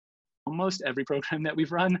almost every program that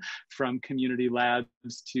we've run, from community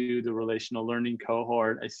labs to the relational learning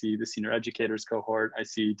cohort. I see the senior educators cohort. I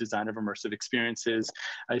see design of immersive experiences.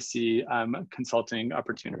 I see consulting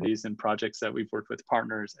opportunities and projects that we've worked with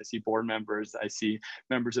partners. I see board members. I see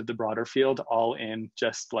members of the broader field, all in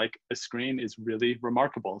just like a screen is really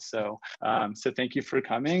remarkable. So, so thank you for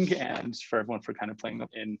coming, and for everyone for kind of playing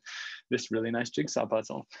in this really nice jigsaw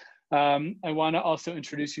puzzle. I want to also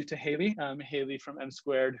introduce you to Haley, Haley from M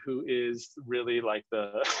Squared, who is really like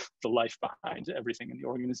the life behind everything in the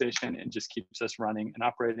organization and just keeps us running and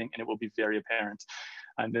operating. And it will be very apparent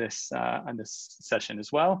on this session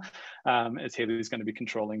as well, as Haley is going to be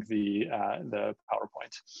controlling the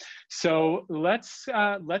PowerPoint. So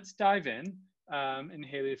let's dive in. And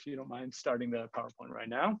Haley, if you don't mind starting the PowerPoint right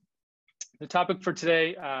now. The topic for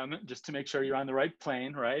today, just to make sure you're on the right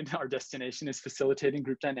plane, right? Our destination is facilitating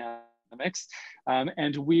group dynamics.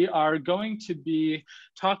 And we are going to be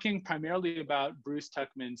talking primarily about Bruce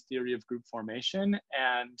Tuckman's theory of group formation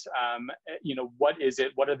and, you know, what is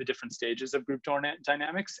it? What are the different stages of group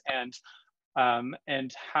dynamics?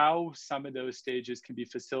 And how some of those stages can be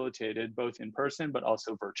facilitated both in person, but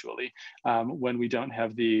also virtually. When we don't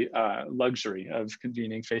have the luxury of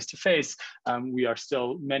convening face-to-face, we are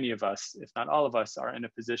still, many of us, if not all of us, are in a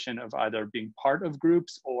position of either being part of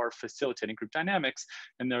groups or facilitating group dynamics.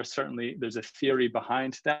 And there's a theory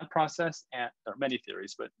behind that process, and there are many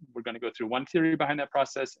theories, but we're going to go through one theory behind that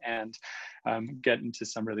process and get into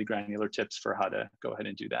some really granular tips for how to go ahead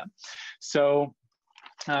and do that. So,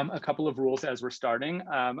 a couple of rules as we're starting.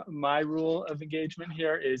 My rule of engagement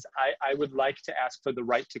here is I would like to ask for the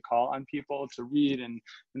right to call on people to read, and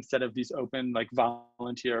instead of these open like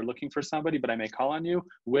volunteer looking for somebody, but I may call on you.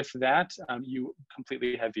 With that, you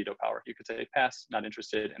completely have veto power. You could say pass, not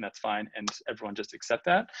interested, and that's fine, and everyone just accept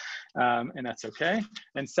that, and that's okay.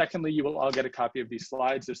 And secondly, you will all get a copy of these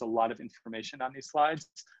slides. There's a lot of information on these slides,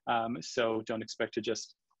 so don't expect to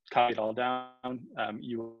just copy it all down.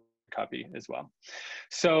 You will copy as well.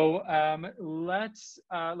 So let's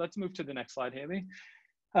move to the next slide, Haley.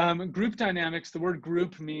 Group dynamics, the word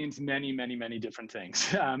group means many, many, many different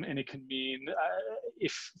things. And it can mean,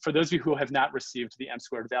 for those of you who have not received the M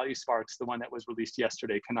Squared Value Sparks, the one that was released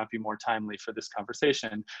yesterday cannot be more timely for this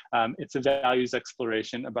conversation. It's a values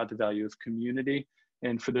exploration about the value of community.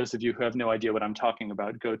 And for those of you who have no idea what I'm talking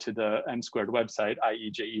about, go to the M Squared website,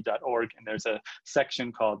 ieje.org, and there's a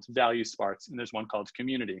section called Value Sparks, and there's one called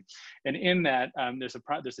Community. And in that, there's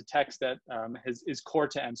a text that is core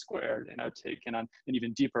to M Squared, and I've taken on an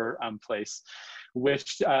even deeper place,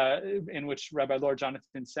 in which Rabbi Lord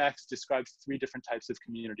Jonathan Sachs describes 3 different types of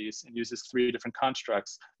communities and uses 3 different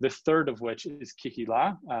constructs, the third of which is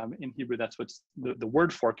kihila. In Hebrew, that's what's the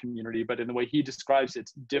word for community, but in the way he describes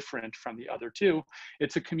it's different from the other 2.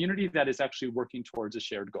 It's a community that is actually working towards a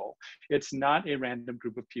shared goal. It's not a random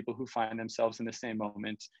group of people who find themselves in the same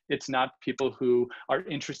moment. It's not people who are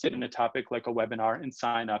interested in a topic like a webinar and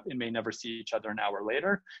sign up and may never see each other an hour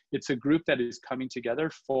later. It's a group that is coming together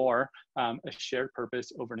for a shared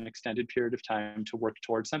purpose over an extended period of time to work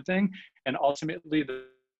towards something. And ultimately, the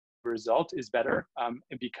result is better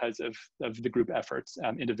because of the group efforts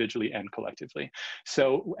individually and collectively.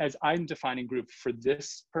 So as I'm defining group for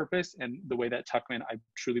this purpose and the way that Tuckman, I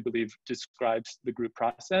truly believe, describes the group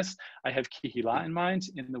process, I have kihila in mind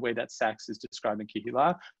in the way that Sachs is describing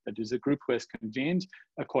kihila, that is a group who has convened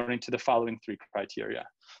according to the following 3 criteria.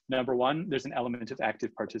 Number 1, there's an element of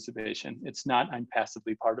active participation. It's not I'm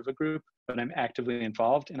passively part of a group, but I'm actively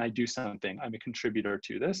involved and I do something. I'm a contributor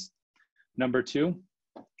to this. Number 2,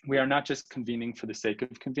 we are not just convening for the sake of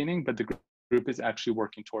convening, but the group is actually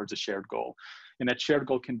working towards a shared goal. And that shared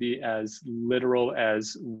goal can be as literal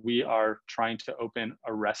as we are trying to open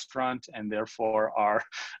a restaurant and therefore are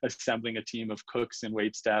assembling a team of cooks and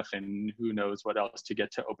waitstaff and who knows what else to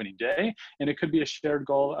get to opening day. And it could be a shared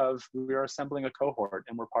goal of we are assembling a cohort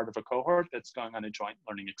and we're part of a cohort that's going on a joint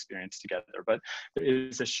learning experience together. But there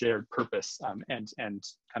is a shared purpose and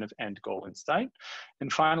kind of end goal in sight.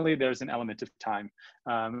 And finally, there's an element of time.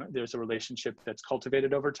 There's a relationship that's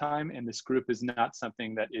cultivated over time, and this group is not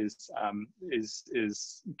something that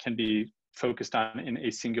can be focused on in a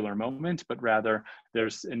singular moment, but rather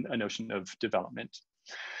there's a notion of development.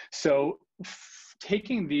 So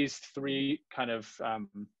taking these 3 kind of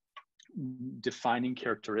defining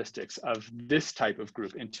characteristics of this type of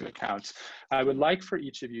group into account, I would like for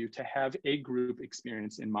each of you to have a group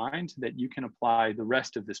experience in mind that you can apply the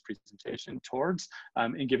rest of this presentation towards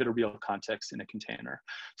and give it a real context in a container.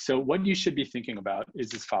 So what you should be thinking about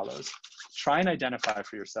is as follows. Try and identify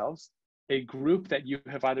for yourselves a group that you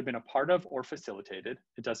have either been a part of or facilitated,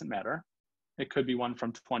 it doesn't matter, It could be one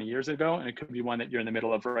from 20 years ago, and it could be one that you're in the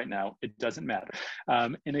middle of right now. It doesn't matter.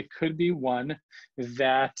 And it could be one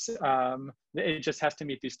that it just has to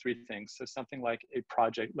meet these three things. So something like a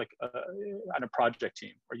project, like on a project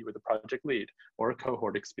team, where you were the project lead, or a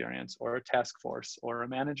cohort experience, or a task force, or a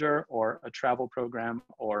manager, or a travel program,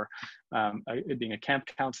 or being a camp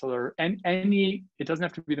counselor. And it doesn't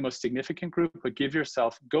have to be the most significant group, but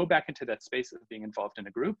go back into that space of being involved in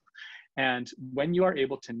a group. And when you are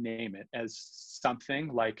able to name it as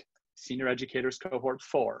something like Senior Educators Cohort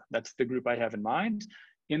 4, that's the group I have in mind,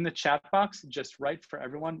 in the chat box, just write for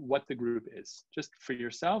everyone what the group is, just for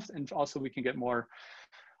yourself. And also we can get more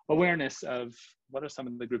awareness of what are some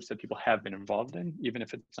of the groups that people have been involved in, even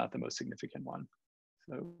if it's not the most significant one.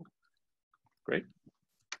 So, great.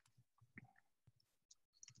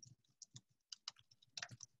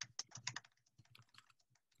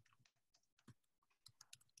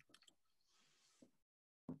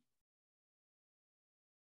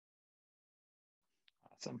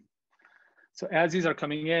 Awesome. So as these are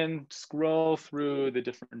coming in, scroll through the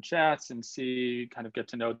different chats and get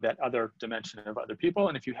to know that other dimension of other people.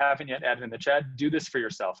 And if you haven't yet added in the chat, do this for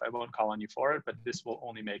yourself. I won't call on you for it, but this will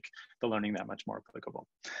only make the learning that much more applicable.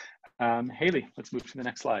 Haley, let's move to the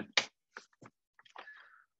next slide.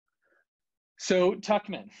 So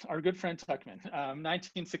Tuckman, our good friend Tuckman,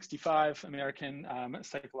 1965, American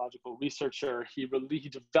psychological researcher. He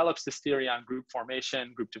develops this theory on group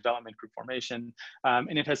formation, group development, group formation.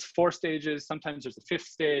 And it has 4 stages. Sometimes there's a 5th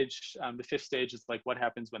stage. The 5th stage is like what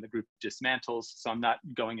happens when the group dismantles. So I'm not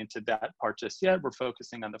going into that part just yet. We're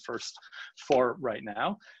focusing on the first 4 right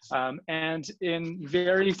now. And in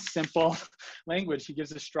very simple language, he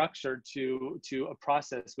gives a structure to a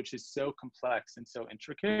process which is so complex and so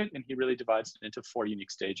intricate, and he really divides it into 4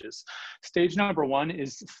 unique stages. Stage number 1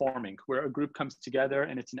 is forming, where a group comes together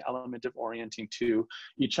and it's an element of orienting to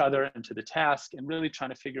each other and to the task and really trying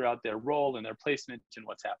to figure out their role and their placement in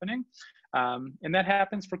what's happening. And that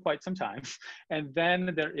happens for quite some time. And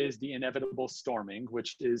then there is the inevitable storming,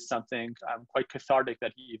 which is something quite cathartic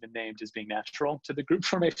that he even named as being natural to the group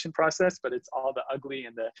formation process, but it's all the ugly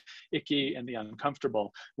and the icky and the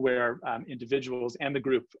uncomfortable, where individuals and the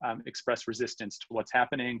group express resistance to what's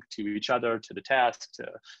happening, to each other, to the task, to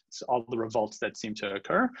all the revolts that seem to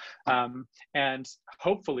occur. And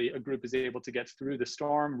hopefully a group is able to get through the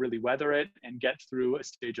storm, really weather it, and get through a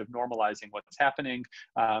stage of normalizing what's happening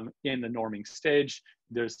in the norming stage.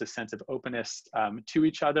 There's this sense of openness to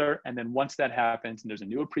each other. And then once that happens and there's a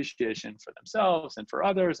new appreciation for themselves and for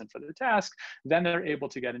others and for the task, then they're able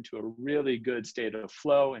to get into a really good state of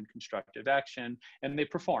flow and constructive action, and they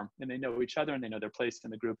perform and they know each other and they know their place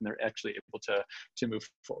in the group, and they're actually able to move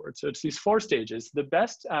forward. So it's these 4 stages. The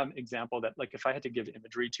best example that, like, if I had to give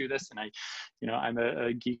imagery to this, and I'm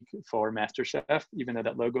a geek for MasterChef, even though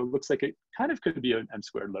that logo looks like it kind of could be an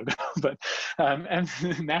M² logo, but and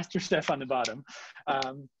MasterChef on the bottom.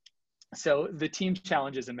 So the team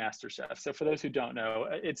challenges in MasterChef. So for those who don't know,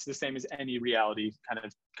 it's the same as any reality kind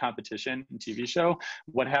of competition and TV show.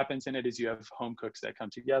 What happens in it is you have home cooks that come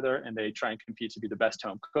together and they try and compete to be the best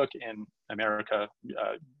home cook in America,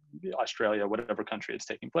 Australia, whatever country it's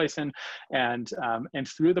taking place in. And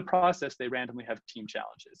through the process, they randomly have team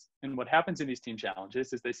challenges. And what happens in these team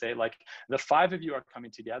challenges is they say, like, the 5 of you are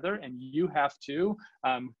coming together and you have to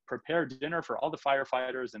prepare dinner for all the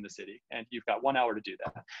firefighters in the city. And you've got 1 hour to do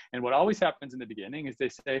that. And what always happens in the beginning is they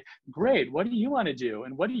say, great, what do you want to do?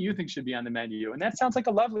 And what do you think should be on the menu? And that sounds like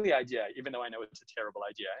a lovely idea, even though I know it's a terrible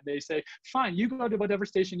idea. And they say, fine, you go to whatever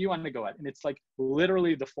station you want to go at. And it's like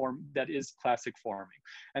literally the form that is classic forming.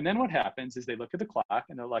 And then what happens is they look at the clock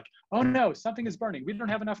and they're like, oh no, something is burning. We don't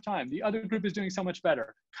have enough time. The other group is doing so much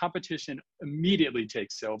better. Competition immediately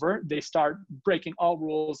takes over. They start breaking all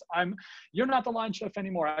rules. You're not the line chef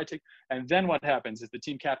anymore. And then what happens is the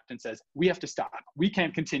team captain says, we have to stop. We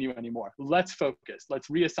can't continue anymore. Let's focus. Let's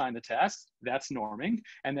reassign the tasks. That's norming.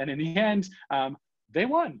 And then in the end, they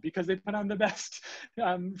won because they put on the best,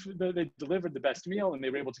 they delivered the best meal, and they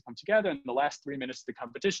were able to come together. In the last 3 minutes of the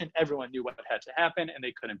competition, everyone knew what had to happen and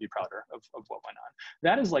they couldn't be prouder of what went on.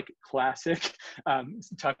 That is like classic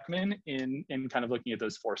Tuckman in kind of looking at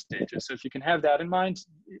those 4 stages. So if you can have that in mind,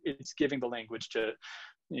 it's giving the language to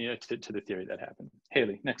the theory that happened.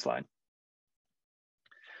 Haley, next slide.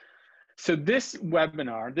 So this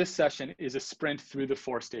webinar, this session, is a sprint through the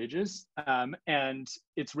 4 stages. And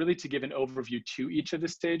it's really to give an overview to each of the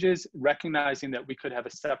stages, recognizing that we could have a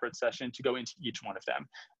separate session to go into each one of them.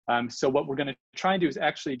 So what we're going to try and do is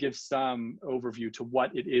actually give some overview to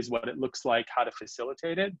what it is, what it looks like, how to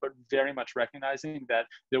facilitate it, but very much recognizing that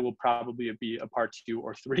there will probably be a part 2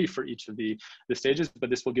 or 3 for each of the stages, but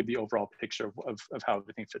this will give the overall picture of how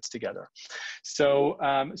everything fits together. So,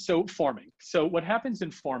 so forming. So what happens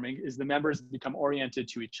in forming is the members become oriented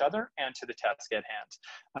to each other and to the task at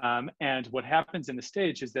hand. And what happens in the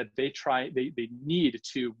stage is that they need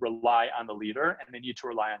to rely on the leader, and they need to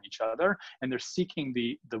rely on each other, and they're seeking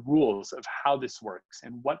the rules of how this works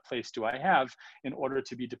and what place do I have in order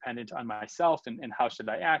to be dependent on myself, and how should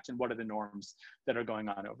I act, and what are the norms that are going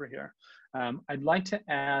on over here. I'd like to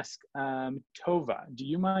ask Tova, do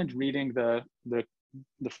you mind reading the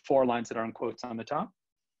 4 lines that are in quotes on the top?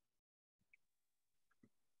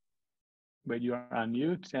 But you are on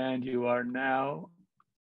mute, and you are now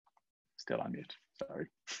still on mute. Sorry.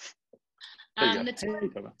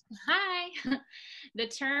 Hi. The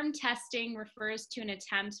term testing refers to an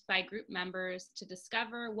attempt by group members to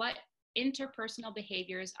discover what interpersonal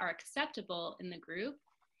behaviors are acceptable in the group.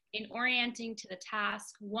 In orienting to the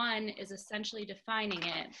task, one is essentially defining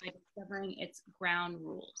it by discovering its ground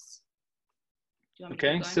rules.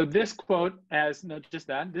 Okay, so this quote,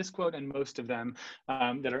 this quote and most of them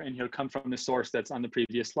that are in here come from the source that's on the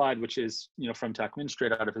previous slide, which is, from Tuckman,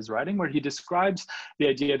 straight out of his writing, where he describes the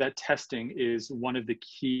idea that testing is one of the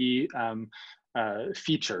key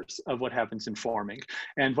features of what happens in forming.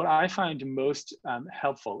 And what I find most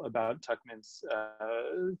helpful about Tuckman's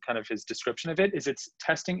kind of his description of it is it's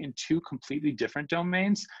testing in 2 completely different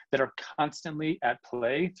domains that are constantly at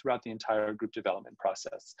play throughout the entire group development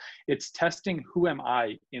process. It's testing who am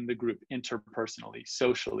I in the group interpersonally,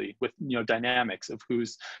 socially, with dynamics of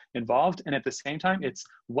who's involved. And at the same time, it's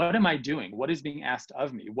what am I doing? What is being asked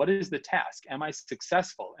of me? What is the task? Am I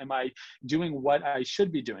successful? Am I doing what I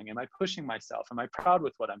should be doing? Am I pushing myself? Am I proud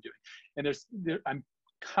with what I'm doing? And I'm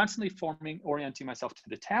constantly orienting myself to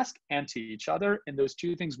the task and to each other. And those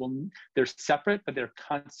 2 things they're separate, but they're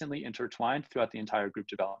constantly intertwined throughout the entire group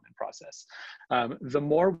development process. The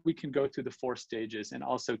more we can go through the 4 stages and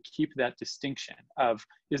also keep that distinction of,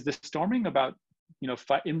 is the storming about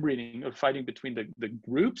inbreeding or fighting between the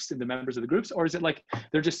groups and the members of the groups, or is it like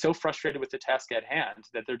they're just so frustrated with the task at hand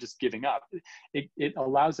that they're just giving up? It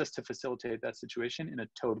allows us to facilitate that situation in a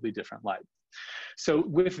totally different light. So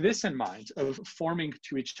with this in mind of forming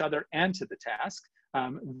to each other and to the task,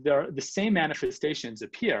 the same manifestations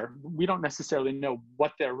appear. We don't necessarily know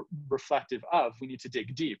what they're reflective of. We need to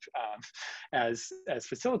dig deep as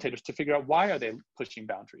facilitators to figure out, why are they pushing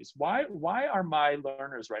boundaries? Why are my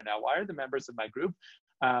learners right now, why are the members of my group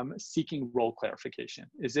seeking role clarification?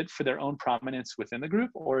 Is it for their own prominence within the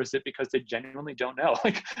group, or is it because they genuinely don't know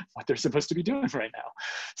what they're supposed to be doing right now?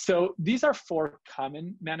 So these are 4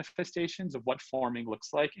 common manifestations of what forming looks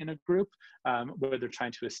like in a group, where they're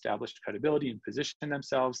trying to establish credibility and position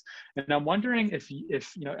themselves. And I'm wondering if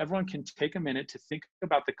everyone can take a minute to think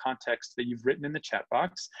about the context that you've written in the chat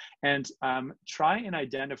box, and try and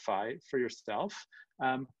identify for yourself,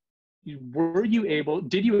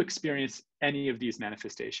 did you experience any of these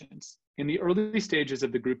manifestations? In the early stages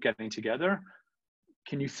of the group getting together,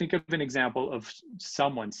 can you think of an example of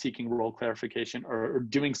someone seeking role clarification or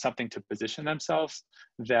doing something to position themselves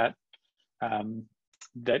that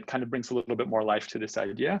kind of brings a little bit more life to this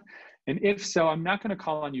idea? And if so, I'm not going to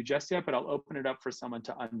call on you just yet, but I'll open it up for someone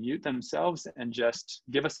to unmute themselves and just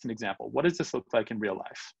give us an example. What does this look like in real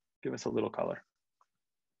life? Give us a little color.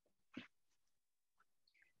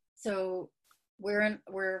 So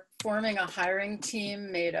we're forming a hiring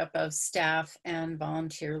team made up of staff and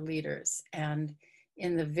volunteer leaders. And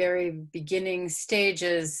in the very beginning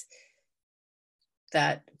stages,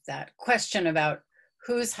 that question about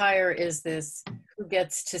whose hire is this, who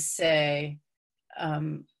gets to say,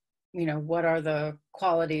 what are the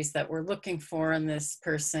qualities that we're looking for in this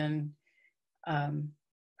person?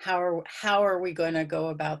 How are we going to go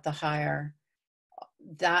about the hire?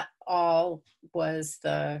 That all was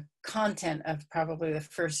the content of probably the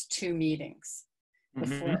first 2 meetings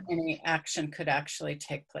before any action could actually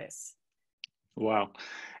take place. Wow.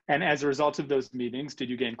 And as a result of those meetings, did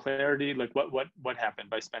you gain clarity? Like what happened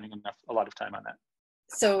by spending a lot of time on that?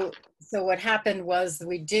 So what happened was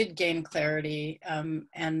we did gain clarity, and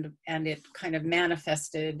it kind of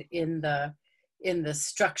manifested in the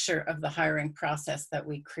structure of the hiring process that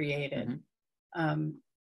we created.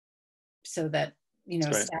 So that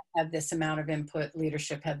staff had this amount of input,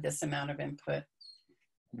 leadership had this amount of input.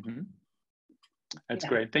 That's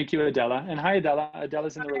great. Thank you, Adela. And hi, Adela.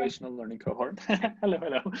 Adela's in the relational learning cohort. Hello,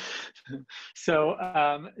 hello. So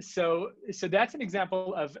that's an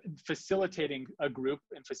example of facilitating a group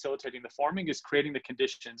and facilitating the forming is creating the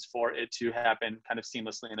conditions for it to happen kind of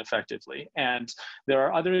seamlessly and effectively. And there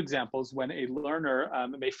are other examples when a learner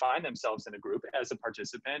may find themselves in a group as a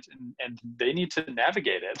participant and they need to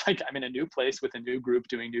navigate it. Like, I'm in a new place with a new group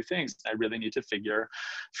doing new things. I really need to figure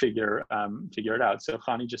it out. So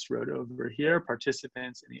Khani just wrote over here,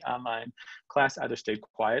 participants in the online class either stayed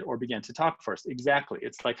quiet or began to talk first. Exactly.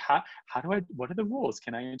 It's like, what are the rules?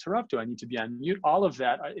 Can I interrupt? Do I need to be on mute? All of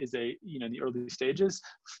that is in the early stages,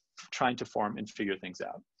 trying to form and figure things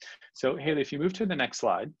out. So Haley, if you move to the next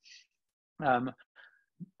slide,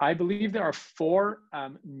 I believe there are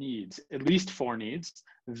at least four needs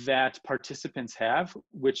that participants have,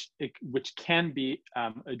 which can be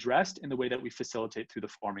addressed in the way that we facilitate through the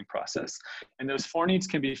forming process. And those four needs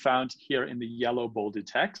can be found here in the yellow bolded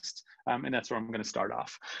text, and that's where I'm going to start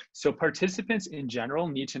off. So participants in general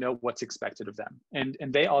need to know what's expected of them, and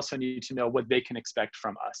they also need to know what they can expect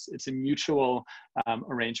from us. It's a mutual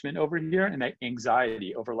arrangement over here, and that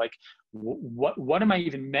anxiety over like, what am I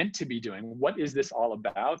even meant to be doing? What is this all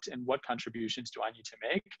about? And what contributions do I need to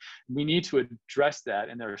make? We need to address that,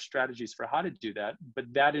 and there are strategies for how to do that, but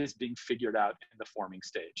that is being figured out in the forming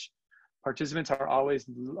stage. Participants are always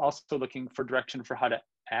also looking for direction for how to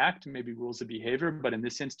act, maybe rules of behavior, but in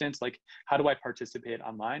this instance, like, how do I participate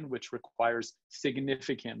online, which requires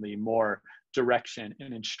significantly more direction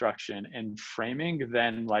and instruction and framing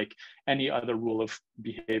than like any other rule of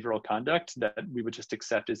behavioral conduct that we would just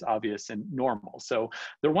accept as obvious and normal. So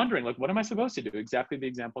they're wondering, like, what am I supposed to do? Exactly the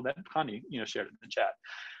example that Connie, shared in the chat.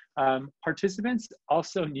 Participants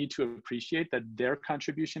also need to appreciate that their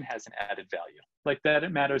contribution has an added value, like that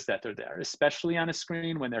it matters that they're there, especially on a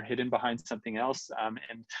screen when they're hidden behind something else.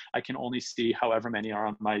 And I can only see however many are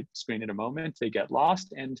on my screen at a moment, they get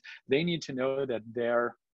lost, and they need to know that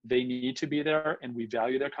they need to be there, and we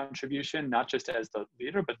value their contribution, not just as the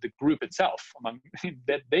leader, but the group itself,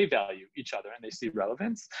 that they value each other and they see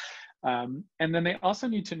relevance. And then they also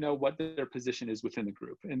need to know what their position is within the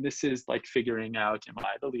group. And this is like figuring out, am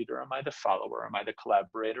I the leader? Am I the follower? Am I the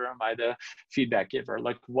collaborator? Am I the feedback giver?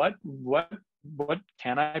 Like, what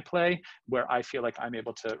can I play where I feel like I'm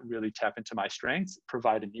able to really tap into my strengths,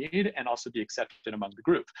 provide a need, and also be accepted among the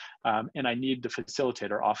group? And I need the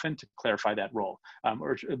facilitator often to clarify that role,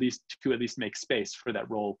 or at least make space for that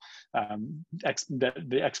role,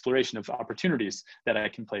 the exploration of opportunities that I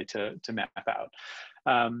can play to map out.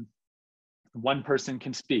 One person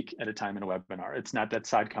can speak at a time in a webinar. It's not that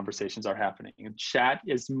side conversations are happening. And chat,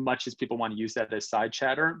 as much as people want to use that as side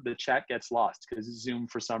chatter, the chat gets lost because Zoom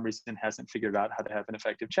for some reason hasn't figured out how to have an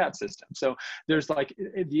effective chat system. So there's like,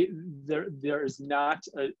 there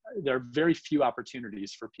are very few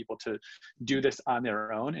opportunities for people to do this on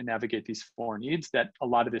their own and navigate these four needs, that a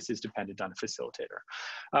lot of this is dependent on a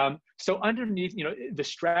facilitator. So underneath, the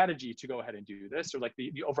strategy to go ahead and do this, or like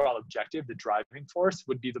the overall objective, the driving force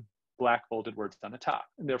would be the black bolded words on the top.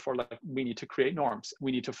 And therefore, like, we need to create norms.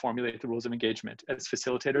 We need to formulate the rules of engagement. As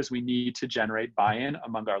facilitators, we need to generate buy-in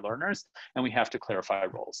among our learners, and we have to clarify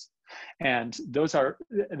roles. And those are,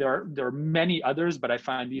 there are many others, but I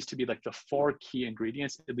find these to be like the four key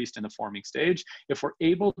ingredients, at least in the forming stage. If we're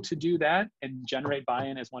able to do that and generate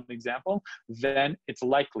buy-in as one example, then it's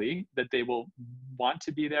likely that they will want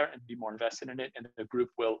to be there and be more invested in it, and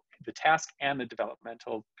the task and the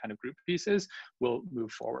developmental kind of group pieces will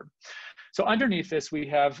move forward. So underneath this, we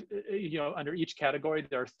have, under each category,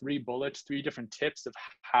 there are 3 bullets, 3 different tips of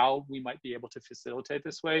how we might be able to facilitate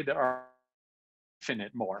this way. There are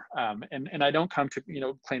infinite more. And I don't come to,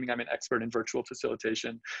 claiming I'm an expert in virtual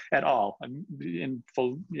facilitation at all. I'm in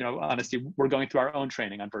full, honesty, we're going through our own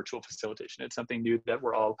training on virtual facilitation. It's something new that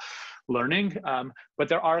we're all learning. But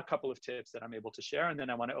there are a couple of tips that I'm able to share, and then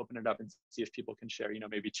I want to open it up and see if people can share,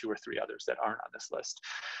 maybe 2 or 3 others that aren't on this list.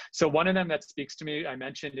 So one of them that speaks to me, I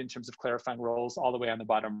mentioned in terms of clarifying roles all the way on the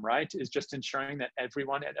bottom right, is just ensuring that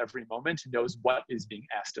everyone at every moment knows what is being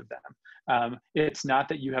asked of them. It's not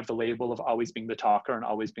that you have the label of always being the talker and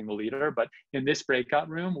always being the leader, but in this breakout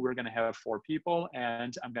room, we're going to have 4 people,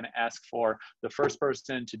 and I'm going to ask for the first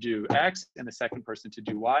person to do X and the second person to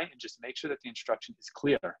do Y, and just make sure that the instruction is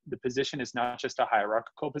clear. The position is not just a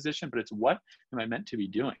hierarchical position, but it's what am I meant to be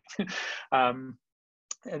doing?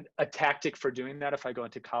 a tactic for doing that, if I go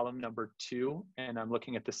into column number 2 and I'm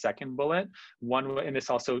looking at the second bullet, and this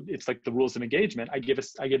also, it's like the rules of engagement. I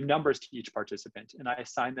give numbers to each participant and I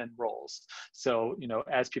assign them roles. So,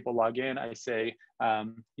 as people log in, I say,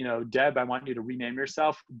 Deb, I want you to rename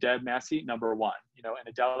yourself Deb Massey, number 1, and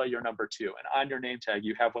Adela, you're number 2. And on your name tag,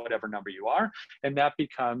 you have whatever number you are. And that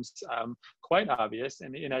becomes quite obvious.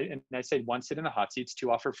 And I say 1, sit in the hot seats,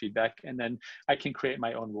 2, offer feedback, and then I can create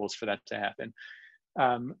my own rules for that to happen.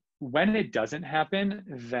 When it doesn't happen,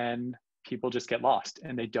 then people just get lost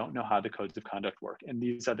and they don't know how the codes of conduct work. And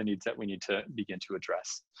these are the needs that we need to begin to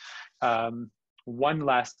address. One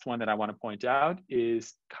last one that I want to point out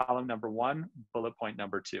is column number 1, bullet point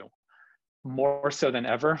number 2. More so than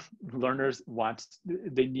ever, learners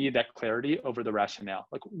they need that clarity over the rationale.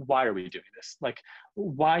 Like, why are we doing this? Like,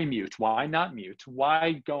 why mute? Why not mute?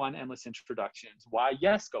 Why go on endless introductions? Why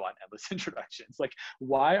yes, go on endless introductions? Like,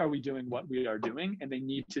 why are we doing what we are doing? And they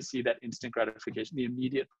need to see that instant gratification, the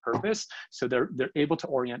immediate purpose. So they're able to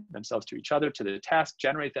orient themselves to each other, to the task,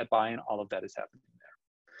 generate that buy-in. All of that is happening there.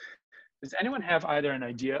 Does anyone have either an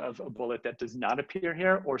idea of a bullet that does not appear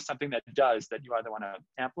here or something that does that you either want to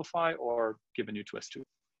amplify or give a new twist to?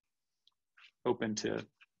 Open to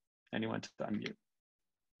anyone to unmute.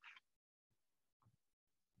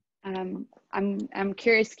 I'm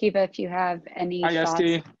curious, Kiva, if you have any Hi, thoughts.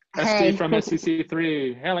 Esty. Hey. Esty from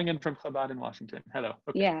SCC3, hailing in from Chabad in Washington. Hello.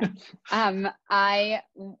 Okay. Yeah.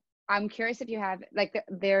 I'm curious if you have,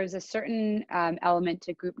 there's a certain element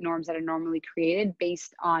to group norms that are normally created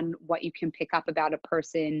based on what you can pick up about a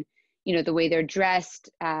person, the way they're dressed.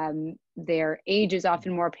 Their age is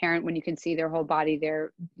often more apparent when you can see their whole body.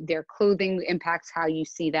 Their clothing impacts how you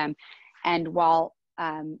see them. And while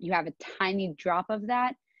you have a tiny drop of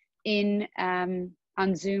that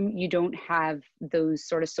on Zoom, you don't have those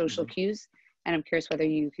sort of social cues. And I'm curious whether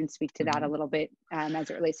you can speak to that a little bit as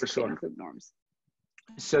it relates to creating group norms.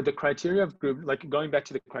 So the criteria of group, like going back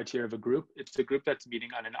to the criteria of a group, it's a group that's meeting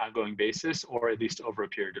on an ongoing basis or at least over a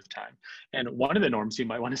period of time. And one of the norms you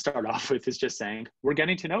might want to start off with is just saying, we're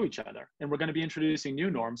getting to know each other and we're going to be introducing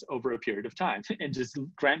new norms over a period of time, and just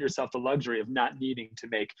grant yourself the luxury of not needing to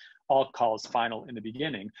make all calls final in the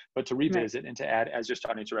beginning, but to revisit and to add as you're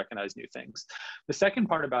starting to recognize new things. The second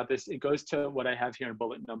part about this, it goes to what I have here in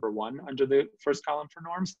bullet number 1 under the first column for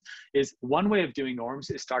norms, is one way of doing norms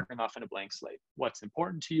is starting off in a blank slate. What's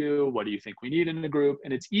important to you? What do you think we need in the group?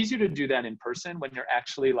 And it's easier to do that in person when you're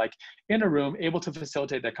actually like in a room, able to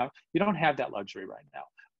facilitate that. You don't have that luxury right now,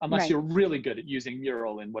 unless you're really good at using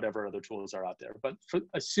Mural and whatever other tools are out there. But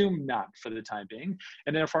assume not for the time being.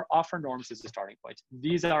 And therefore offer norms as a starting point.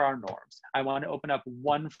 These are our norms. I want to open up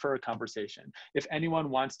one for a conversation. If anyone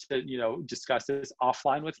wants to, discuss this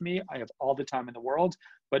offline with me, I have all the time in the world,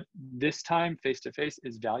 but this time face-to-face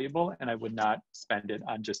is valuable, and I would not spend it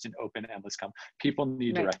on just an open, endless People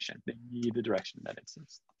need direction. They need the direction in that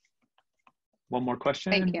instance. One more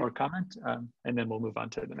question or comment, and then we'll move on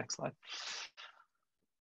to the next slide.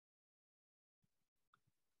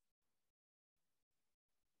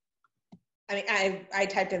 I mean, I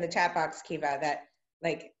typed in the chat box, Kiva, that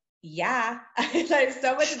there's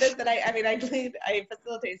so much of this that I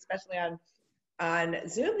facilitate, especially on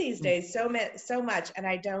Zoom these days, so much. And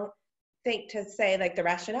I don't think to say the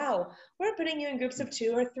rationale, we're putting you in groups of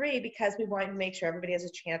 2 or 3 because we want to make sure everybody has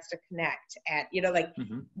a chance to connect. And,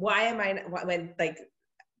 why am I, when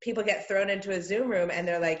people get thrown into a Zoom room and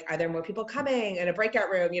they're like, are there more people coming in a breakout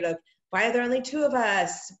room? Why are there only 2 of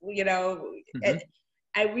us? And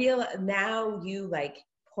I now you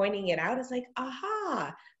pointing it out is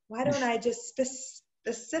aha, why don't I just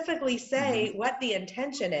specifically say what the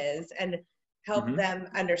intention is and help them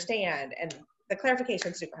understand? And the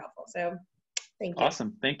clarification is super helpful. So thank you.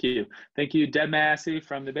 Awesome. Thank you. Thank you, Deb Massey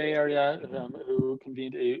from the Bay Area, who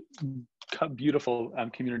convened a beautiful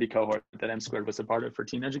community cohort that M Squared was a part of for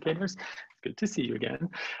teen educators. Good to see you again.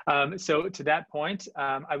 So to that point,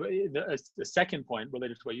 the second point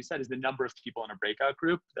related to what you said is the number of people in a breakout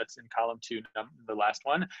group. That's in column 2, the last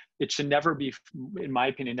one. It should never be, in my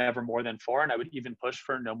opinion, never more than 4, and I would even push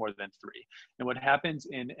for no more than 3. And what happens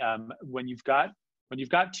when you've got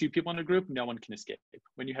 2 people in a group, no one can escape.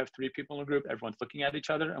 When you have 3 people in a group, everyone's looking at each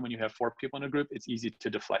other. And when you have 4 people in a group, it's easy to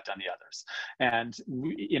deflect on the others. And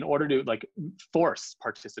in order to force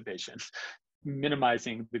participation,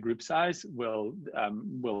 minimizing the group size will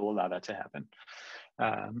allow that to happen.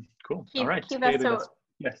 Cool. All right. Kiva, so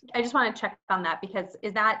yes. I just want to check on that, because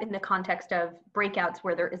is that in the context of breakouts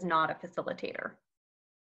where there is not a facilitator?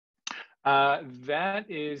 That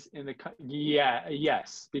is in the,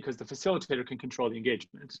 yes, because the facilitator can control the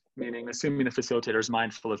engagement, meaning assuming the facilitator is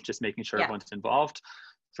mindful of just making sure everyone's involved,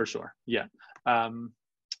 for sure. Yeah.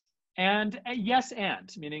 Yes,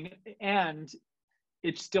 meaning, and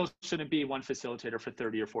it still shouldn't be one facilitator for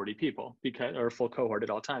 30 or 40 people, because, or a full cohort at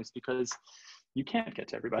all times, because you can't get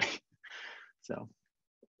to everybody. So.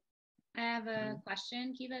 I have a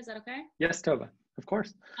question, Kiva, is that okay? Yes, Tova, of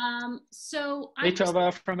course. So Hey,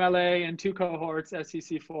 Tova from LA, and 2 cohorts,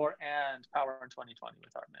 SEC4 and Power in 2020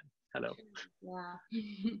 with Armin. Hello. Yeah.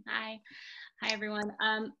 Hi everyone.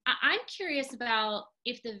 I'm curious about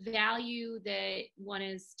if the value that one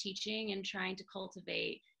is teaching and trying to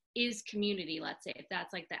cultivate is community, let's say, if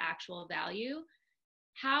that's like the actual value.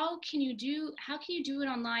 How can you do it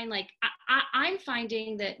online? Like I'm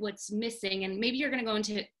finding that what's missing, and maybe you're going to go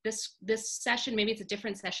into this session, maybe it's a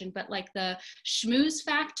different session, but like the schmooze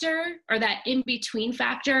factor, or that in between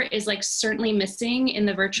factor, is like certainly missing in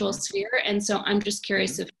the virtual sphere. And so I'm just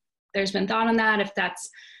curious if there's been thought on that, if that's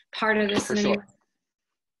part of this. For sure.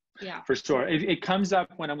 Yeah. For sure. It comes up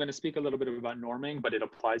when I'm going to speak a little bit about norming, but it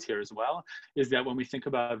applies here as well, is that when we think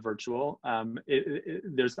about virtual,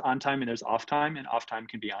 there's on time and there's off time, and off time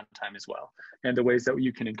can be on time as well. And the ways that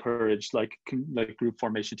you can encourage like group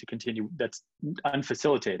formation to continue that's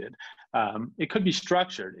unfacilitated. It could be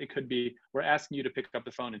structured. It could be, we're asking you to pick up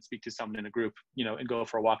the phone and speak to someone in a group, and go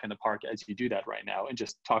for a walk in the park as you do that right now, and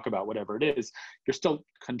just talk about whatever it is. You're still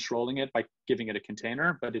controlling it by giving it a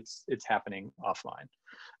container, but it's happening offline.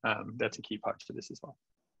 That's a key part to this as well.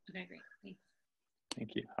 Okay, great. Thanks.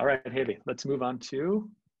 Thank you. All right, Haley, let's move on to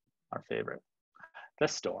our favorite, the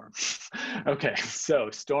storm. Okay, so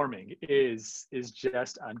storming is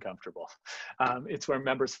just uncomfortable. It's where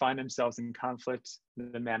members find themselves in conflict,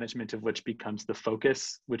 the management of which becomes the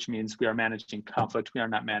focus, which means we are managing conflict. We are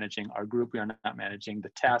not managing our group. We are not managing the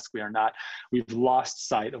task. We've lost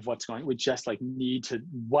sight of what's going on. We just need to,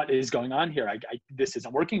 what is going on here? This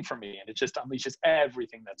isn't working for me. And it just unleashes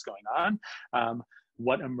everything that's going on.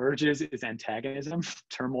 What emerges is antagonism,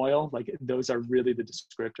 turmoil, those are really the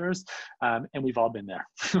descriptors. And we've all been there.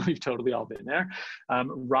 We've totally all been there.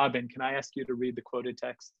 Robin, can I ask you to read the quoted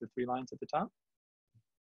text, the 3 lines at the top?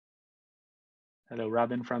 Hello,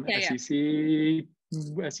 Robin from SEC3.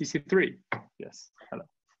 Yes, hello.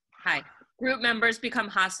 Hi. Group members become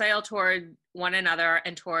hostile toward one another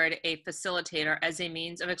and toward a facilitator as a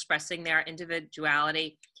means of expressing their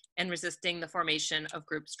individuality and resisting the formation of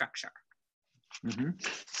group structure.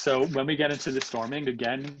 So when we get into the storming,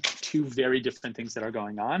 again, 2 very different things that are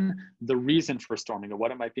going on. The reason for storming, or what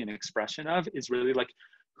it might be an expression of, is really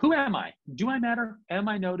who am I? Do I matter? Am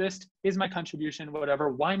I noticed? Is my contribution whatever?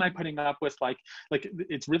 Why am I putting up with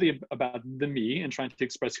it's really about the me and trying to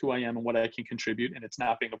express who I am and what I can contribute, and it's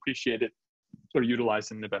not being appreciated or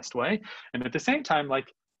utilized in the best way. And at the same time,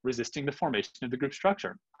 resisting the formation of the group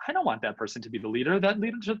structure. I don't want that person to be the leader. That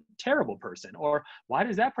leader's a terrible person. Or why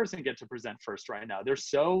does that person get to present first right now? They're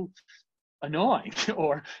so annoying.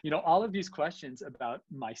 Or, all of these questions about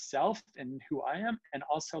myself and who I am, and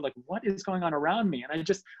also what is going on around me. And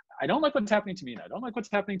I don't like what's happening to me, and I don't like what's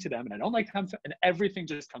happening to them, and I don't like them, and everything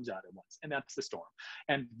just comes out at once. And that's the storm.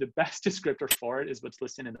 And the best descriptor for it is what's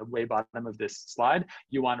listed in the way bottom of this slide.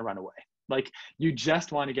 You want to run away. You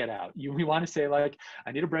just want to get out. We want to say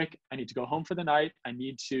I need a break. I need to go home for the night. I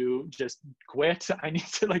need to just quit. I need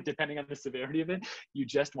to depending on the severity of it, you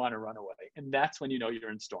just want to run away. And that's when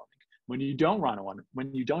you're in storming. When you don't want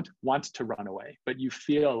to run away, but you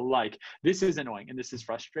feel like this is annoying and this is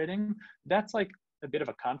frustrating, that's a bit of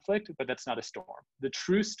a conflict, but that's not a storm. The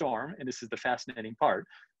true storm, and this is the fascinating part,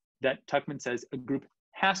 that Tuckman says a group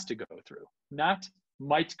has to go through, not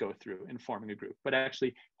might go through in forming a group, but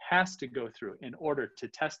actually has to go through in order to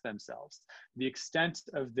test themselves, the extent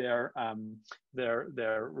of their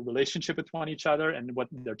relationship with each other, and what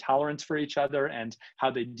their tolerance for each other, and how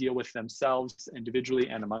they deal with themselves individually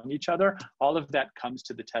and among each other. All of that comes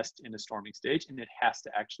to the test in a storming stage, and it has to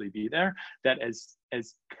actually be there. That as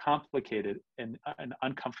complicated and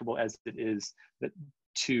uncomfortable as it is, that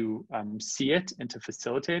to see it and to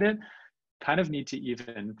facilitate it, kind of need to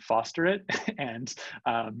even foster it and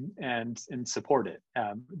support it,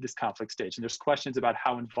 this conflict stage. And there's questions about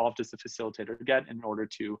how involved does the facilitator get in order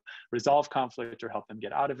to resolve conflict or help them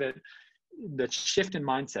get out of it. The shift in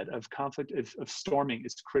mindset of conflict, of storming,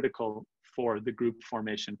 is critical for the group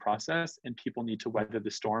formation process, and people need to weather the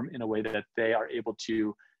storm in a way that they are able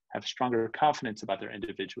to have stronger confidence about their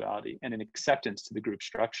individuality and an acceptance to the group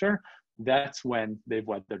structure. That's when they've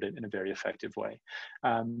weathered it in a very effective way.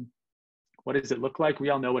 What does it look like? We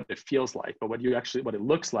all know what it feels like, but what it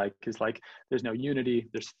looks like is there's no unity,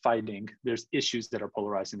 there's fighting, there's issues that are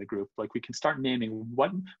polarizing the group. We can start naming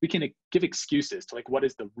we can give excuses to what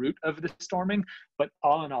is the root of the storming, but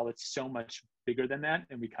all in all, it's so much bigger than that,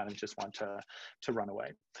 and we kind of just want to run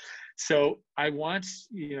away. So I want,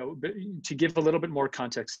 to give a little bit more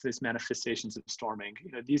context to these manifestations of storming.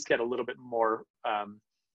 These get a little bit more,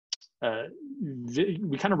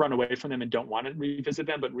 we kind of run away from them and don't want to revisit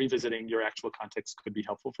them, but revisiting your actual context could be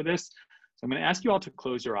helpful for this. So I'm going to ask you all to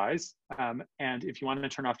close your eyes. And if you want to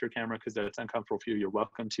turn off your camera because that's uncomfortable for you, you're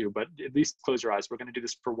welcome to, but at least close your eyes. We're going to do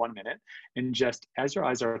this for 1 minute. And just as your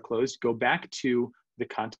eyes are closed, go back to the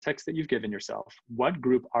context that you've given yourself. What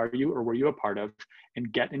group are you or were you a part of?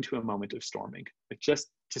 And get into a moment of storming. Like just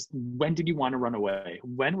when did you want to run away?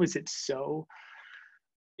 When was it so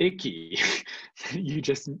icky you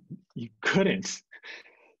couldn't?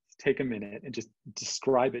 Take a minute and just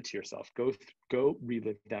describe it to yourself. Go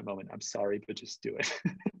relive that moment. I'm sorry, but just do it.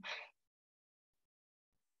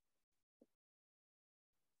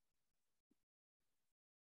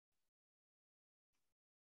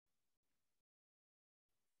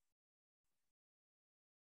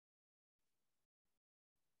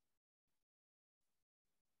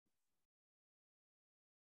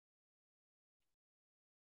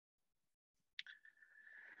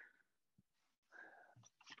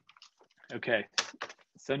 Okay,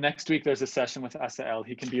 so next week there's a session with Asael.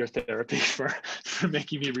 He can be your therapy for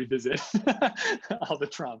making me revisit all the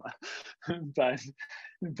trauma. But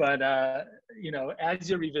as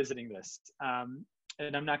you're revisiting this,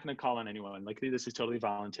 and I'm not going to call on anyone, like this is totally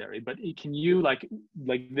voluntary, but can you like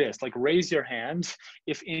raise your hand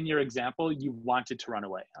if in your example you wanted to run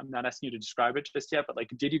away? I'm not asking you to describe it just yet, but like,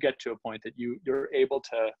 did you get to a point that you're able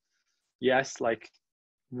to, yes, like,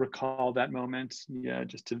 recall that moment? Yeah,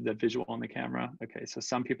 just to the visual on the camera. Okay, so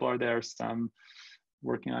some people are there, some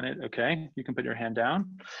working on it. Okay, you can put your hand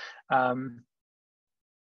down. And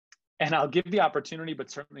I'll give the opportunity, but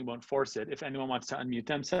certainly won't force it, if anyone wants to unmute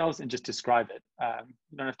themselves and just describe it.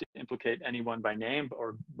 You don't have to implicate anyone by name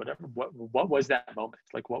or whatever. What was that moment?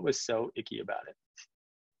 Like, what was so icky about it?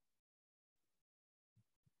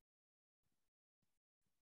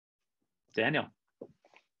 Daniel.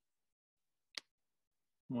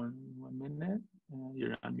 One minute.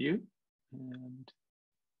 You're on mute. And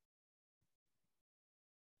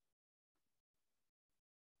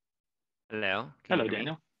hello. Hello,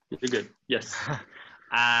 Daniel. You're good. Yes.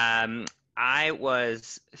 I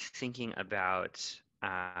was thinking about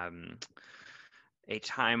a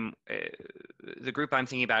time. The group I'm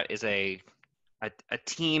thinking about is a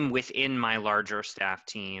team within my larger staff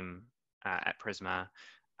team at Prisma.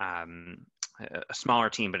 A smaller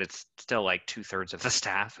team, but it's still like 2/3 of the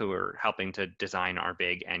staff who are helping to design our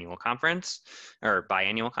big annual conference or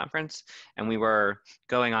biannual conference. And we were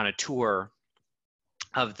going on a tour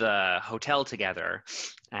of the hotel together,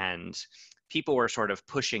 and people were sort of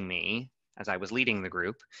pushing me as I was leading the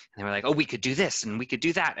group. And they were like, oh, we could do this and we could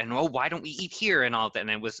do that. And oh, why don't we eat here and all of that.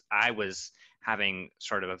 And I was having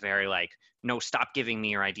sort of a very like, no, stop giving me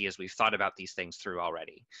your ideas. We've thought about these things through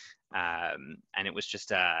already. And it was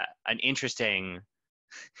just an interesting,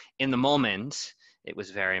 in the moment, it was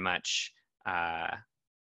very much, I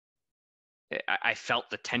felt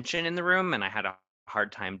the tension in the room, and I had a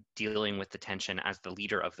hard time dealing with the tension as the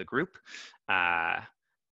leader of the group.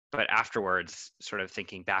 But afterwards, sort of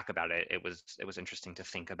thinking back about it, it was interesting to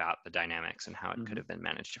think about the dynamics and how it could have been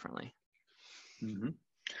managed differently. Mm-hmm.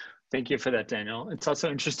 Thank you for that, Daniel. It's also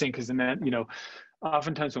interesting because in that,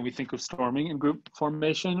 oftentimes when we think of storming in group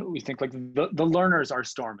formation, we think like the learners are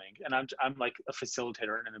storming, and I'm like a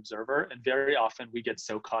facilitator and an observer, and very often we get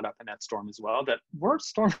so caught up in that storm as well that we're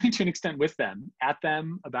storming to an extent with them, at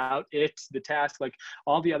them, about it, the task, like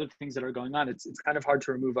all the other things that are going on. It's kind of hard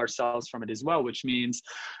to remove ourselves from it as well, which means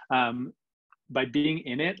by being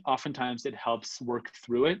in it, oftentimes it helps work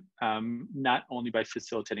through it, not only by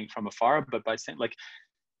facilitating from afar, but by saying like,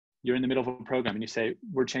 you're in the middle of a program and you say,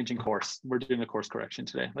 we're changing course. We're doing a course correction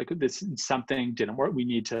today. Like this, something didn't work. We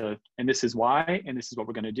need to, and this is why, and this is what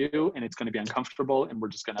we're going to do. And it's going to be uncomfortable. And we're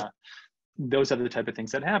just going to, those are the type of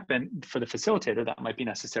things that happen for the facilitator that might be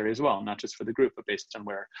necessary as well, not just for the group, but based on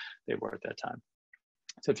where they were at that time.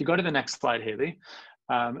 So if you go to the next slide, Haley,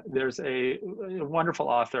 there's a wonderful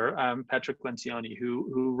author, Patrick Lencioni,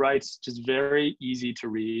 who writes just very easy to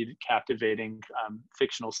read, captivating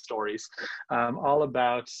fictional stories, all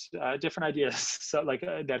about different ideas, so like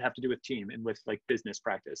that have to do with team and with like business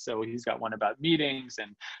practice. So he's got one about meetings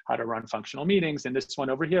and how to run functional meetings, and this one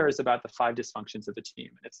over here is about the 5 dysfunctions of a team.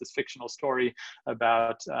 And it's this fictional story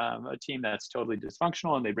about a team that's totally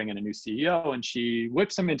dysfunctional, and they bring in a new CEO, and she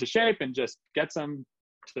whips them into shape and just gets them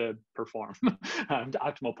to perform, to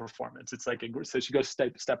optimal performance. It's like, so she goes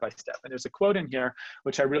step by step. And there's a quote in here,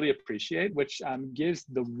 which I really appreciate, which gives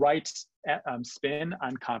the right spin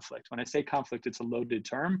on conflict. When I say conflict, it's a loaded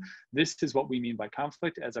term. This is what we mean by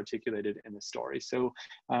conflict as articulated in the story. So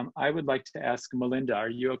I would like to ask Melinda, are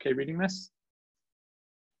you okay reading this?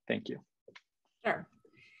 Thank you. Sure.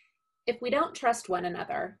 If we don't trust one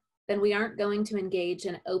another, then we aren't going to engage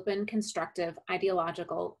in open, constructive,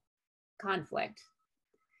 ideological conflict.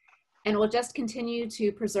 And we'll just continue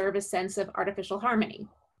to preserve a sense of artificial harmony.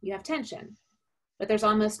 You have tension, but there's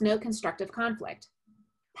almost no constructive conflict.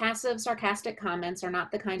 Passive, sarcastic comments are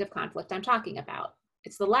not the kind of conflict I'm talking about.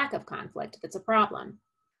 It's the lack of conflict that's a problem.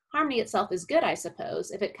 Harmony itself is good, I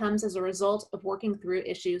suppose, if it comes as a result of working through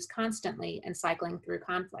issues constantly and cycling through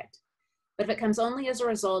conflict. But if it comes only as a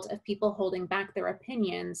result of people holding back their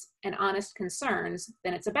opinions and honest concerns,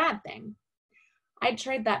 then it's a bad thing. I'd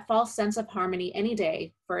trade that false sense of harmony any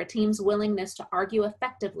day for a team's willingness to argue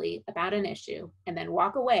effectively about an issue and then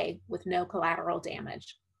walk away with no collateral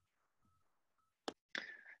damage.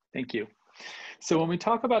 Thank you. So when we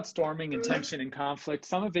talk about storming and tension and conflict,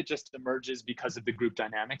 some of it just emerges because of the group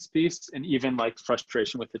dynamics piece and even like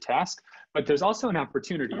frustration with the task. But there's also an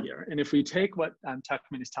opportunity here. And if we take what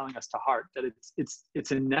Tuckman is telling us to heart, that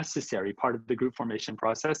it's a necessary part of the group formation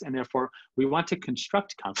process, and therefore we want to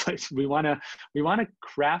construct conflict. We want to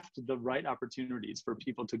craft the right opportunities for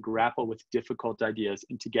people to grapple with difficult ideas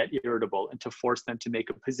and to get irritable and to force them to make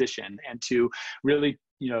a position and to really,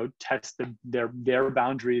 you know, test their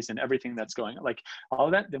boundaries and everything that's going on, like all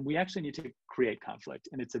of that, then we actually need to create conflict.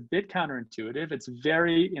 And it's a bit counterintuitive. It's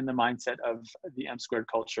very in the mindset of the M squared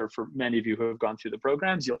culture for many of you who have gone through the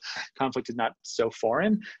programs. Conflict is not so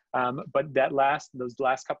foreign, but those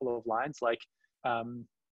last couple of lines, like,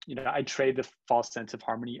 you know, I'd trade the false sense of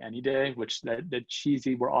harmony any day, which that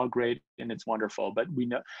cheesy, we're all great and it's wonderful, but we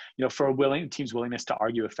know, you know, for a team's willingness to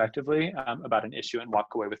argue effectively about an issue and walk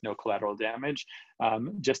away with no collateral damage,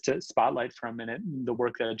 just to spotlight for a minute the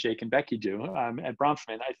work that Jake and Becky do at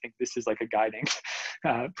Bronfman. I think this is like a guiding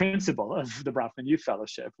principle of the Bronfman Youth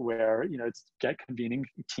Fellowship, where, you know, it's convening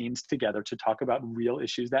teams together to talk about real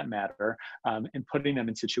issues that matter, and putting them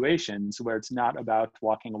in situations where it's not about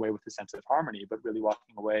walking away with a sense of harmony, but really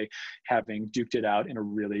walking away having duked it out in a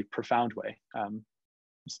really profound way.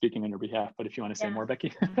 Speaking on your behalf, but if you want to say more,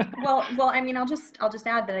 Becky. well, I mean, I'll just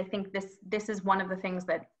add that I think this is one of the things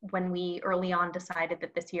that when we early on decided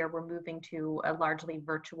that this year we're moving to a largely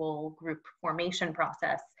virtual group formation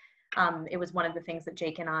process, it was one of the things that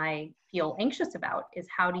Jake and I feel anxious about, is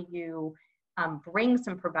how do you bring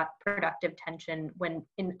some productive tension when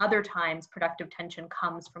in other times productive tension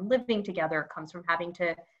comes from living together, it comes from having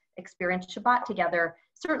to experience Shabbat together.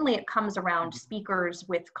 Certainly it comes around speakers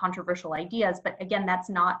with controversial ideas, but again,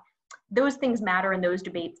 those things matter and those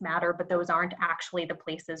debates matter, but those aren't actually the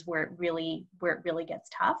places where it really gets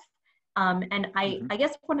tough. And I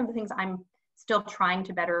guess one of the things I'm still trying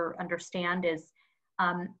to better understand is,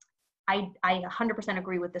 I 100%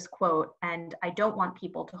 agree with this quote, and I don't want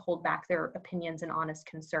people to hold back their opinions and honest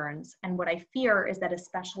concerns. And what I fear is that,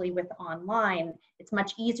 especially with online, it's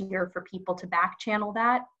much easier for people to back channel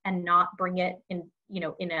that and not bring it in, you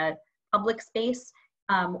know, in a public space,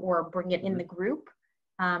 or bring it in the group.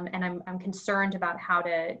 And I'm concerned about how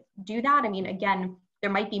to do that. I mean, again, there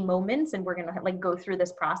might be moments, and we're going to like go through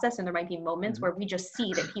this process, and there might be moments where we just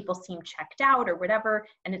see that people seem checked out or whatever,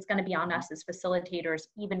 and it's going to be on us as facilitators,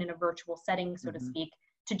 even in a virtual setting, so to speak,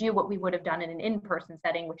 to do what we would have done in an in-person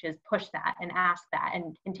setting, which is push that and ask that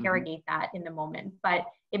and interrogate that in the moment. But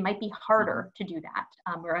it might be harder to do that,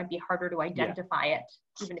 or it might be harder to identify it,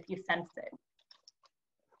 even if you sense it.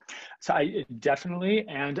 So I definitely,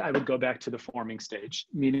 and I would go back to the forming stage,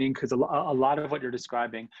 meaning because a lot of what you're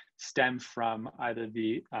describing stem from either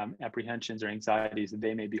the apprehensions or anxieties that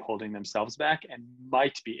they may be holding themselves back and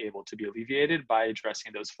might be able to be alleviated by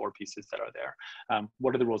addressing those 4 pieces that are there.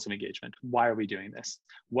 What are the rules of engagement? Why are we doing this?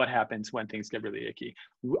 What happens when things get really icky?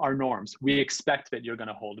 Our norms. We expect that you're going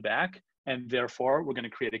to hold back, and therefore we're going to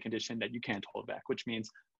create a condition that you can't hold back, which means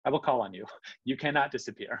I will call on you. You cannot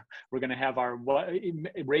disappear. We're going to have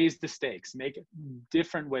raise the stakes, make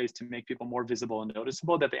different ways to make people more visible and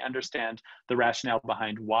noticeable, that they understand the rationale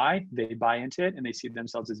behind why they buy into it and they see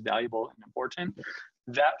themselves as valuable and important.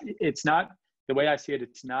 That it's not, the way I see it,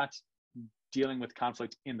 it's not dealing with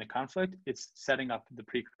conflict in the conflict, it's setting up the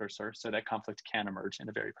precursor so that conflict can emerge in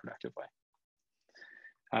a very productive way.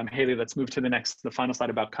 Haley, let's move to the final slide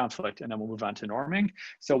about conflict, and then we'll move on to norming.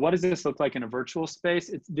 So what does this look like in a virtual space?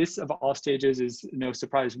 This of all stages is, no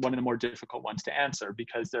surprise, one of the more difficult ones to answer,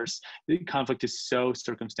 because the conflict is so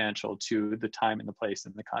circumstantial to the time and the place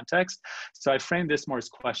and the context. So I frame this more as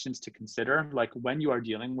questions to consider, like when you are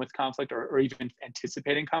dealing with conflict or even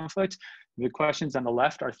anticipating conflict. The questions on the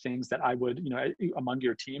left are things that I would, among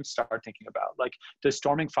your team, start thinking about. Like, does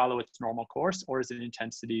storming follow its normal course, or is it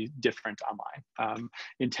intensity different online?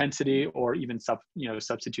 Intensity, or even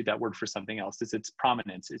substitute that word for something else. Is its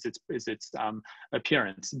prominence, is its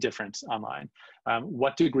appearance different online?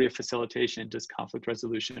 What degree of facilitation does conflict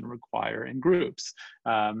resolution require in groups?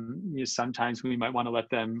 Sometimes we might want to let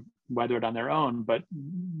them weather it on their own, but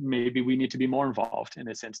maybe we need to be more involved in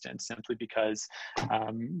this instance, simply because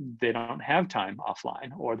they don't have time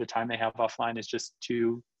offline, or the time they have offline is just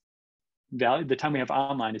too the time we have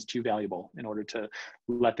online is too valuable in order to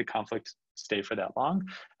let the conflict stay for that long.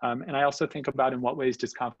 And I also think about, in what ways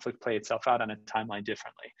does conflict play itself out on a timeline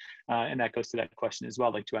differently? And that goes to that question as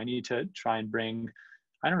well. Like, do I need to try and bring,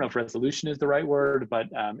 I don't know if resolution is the right word, but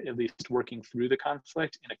at least working through the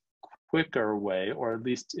conflict in a quicker way, or at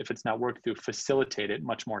least if it's not worked through, facilitate it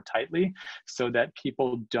much more tightly, so that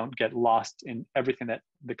people don't get lost in everything that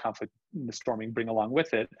the conflict and the storming bring along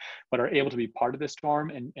with it, but are able to be part of the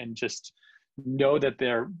storm and just know that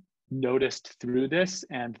they're noticed through this,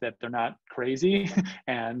 and that they're not crazy,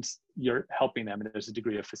 and you're helping them, and there's a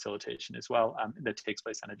degree of facilitation as well that takes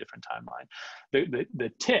place on a different timeline. The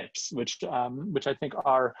tips, which I think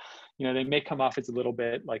are, they may come off as a little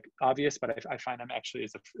bit like obvious, but I find them actually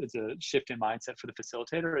as a shift in mindset for the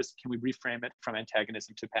facilitator, is can we reframe it from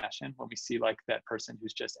antagonism to passion when we see like that person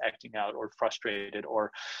who's just acting out or frustrated or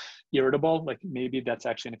irritable? Like, maybe that's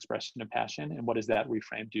actually an expression of passion, and what does that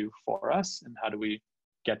reframe do for us, and how do we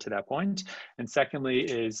get to that point? And secondly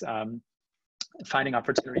is finding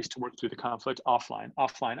opportunities to work through the conflict offline,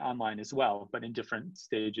 online as well, but in different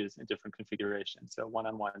stages and different configurations. So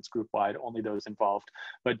one-on-ones, group-wide, only those involved.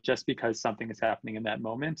 But just because something is happening in that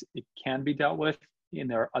moment, it can be dealt with. And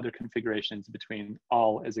there are other configurations between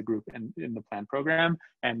all as a group in the planned program,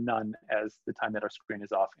 and none as the time that our screen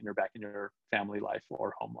is off and you're back in your family life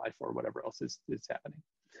or home life or whatever else is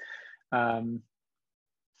happening.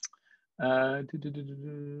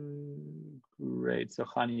 Great. So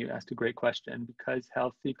Hani, you asked a great question. Because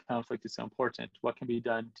healthy conflict is so important, what can be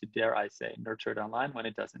done to, dare I say, nurture it online when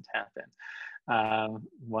it doesn't happen?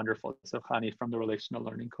 Wonderful. So Hani from the relational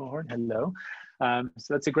learning cohort, hello.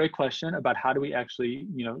 So that's a great question about how do we actually,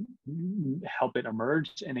 help it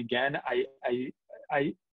emerge. And again,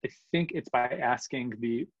 I think it's by asking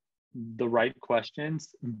the right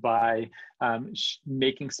questions, by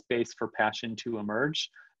making space for passion to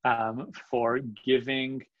emerge. For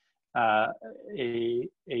giving an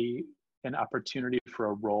opportunity for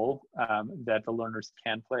a role that the learners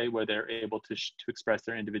can play, where they're able to express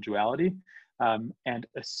their individuality, and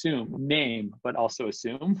name, but also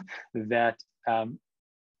assume that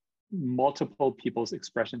multiple people's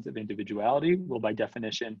expressions of individuality will by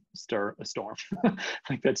definition stir a storm.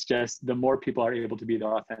 Like, that's just, the more people are able to be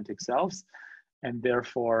their authentic selves, and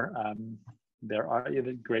therefore there are,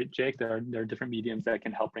 great Jake, there are different mediums that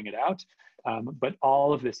can help bring it out. But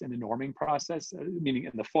all of this in the norming process, meaning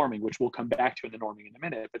in the forming, which we'll come back to in the norming in a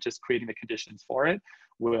minute, but just creating the conditions for it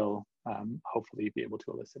will hopefully be able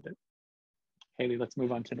to elicit it. Haley, let's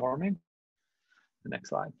move on to norming. The next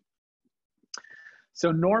slide.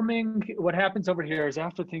 So norming, what happens over here is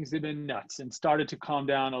after things have been nuts and started to calm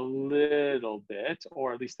down a little bit,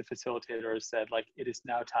 or at least the facilitator has said, like, it is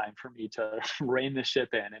now time for me to rein the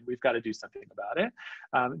ship in and we've got to do something about it.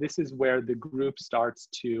 This is where the group starts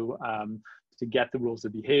to get the rules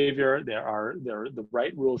of behavior. There are the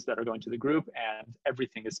right rules that are going to the group, and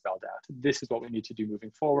everything is spelled out. This is what we need to do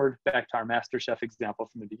moving forward. Back to our Master Chef example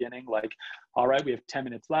from the beginning, like, all right, we have 10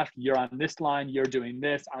 minutes left. You're on this line, you're doing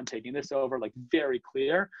this, I'm taking this over, like, very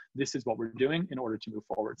clear. This is what we're doing in order to move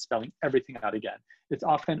forward, spelling everything out again. It's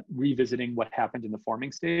often revisiting what happened in the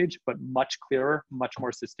forming stage, but much clearer, much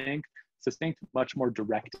more succinct, much more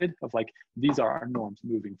directed, of like, these are our norms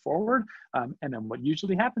moving forward. And then what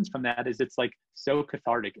usually happens from that is it's like so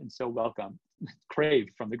cathartic and so welcome,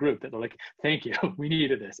 craved from the group, that they're like, thank you, we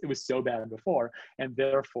needed this. It was so bad before. And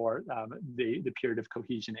therefore the period of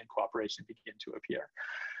cohesion and cooperation begin to appear.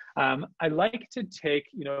 I like to take,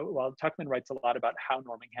 while Tuckman writes a lot about how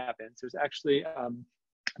norming happens, there's actually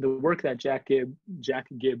the work that Jack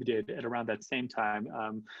Gibb did at around that same time,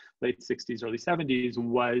 late 60s, early 70s,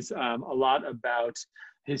 was a lot about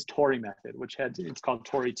his TORI method, which it's called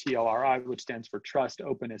TORI, T-O-R-I, which stands for trust,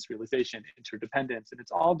 openness, realization, interdependence. And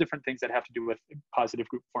it's all different things that have to do with positive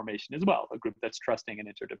group formation as well, a group that's trusting and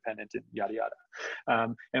interdependent and yada,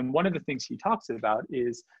 yada. And one of the things he talks about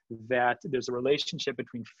is that there's a relationship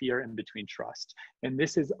between fear and between trust. And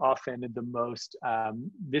this is often the most,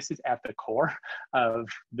 this is at the core of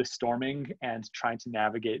the storming and trying to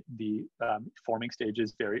navigate the forming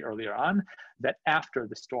stages very earlier on, that after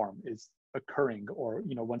the storm is occurring, or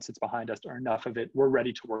once it's behind us or enough of it, we're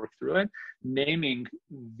ready to work through it. Naming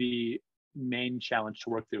the main challenge to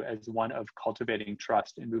work through as one of cultivating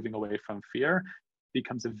trust and moving away from fear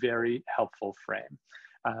becomes a very helpful frame.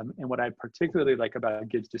 And what I particularly like about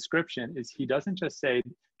Gid's description is he doesn't just say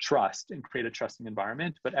trust and create a trusting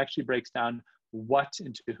environment, but actually breaks down what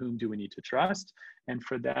and to whom do we need to trust. And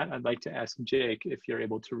for that, I'd like to ask Jake if you're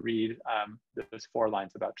able to read those 4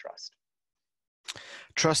 lines about trust.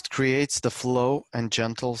 Trust creates the flow and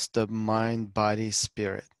gentles the mind, body,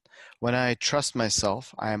 spirit. When I trust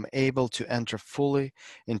myself, I am able to enter fully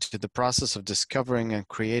into the process of discovering and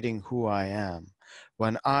creating who I am.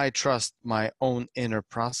 When I trust my own inner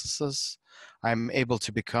processes, I'm able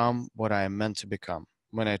to become what I am meant to become.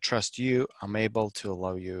 When I trust you, I'm able to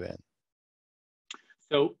allow you in.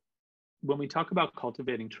 So when we talk about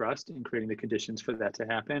cultivating trust and creating the conditions for that to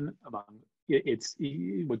happen,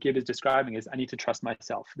 what Giv is describing is I need to trust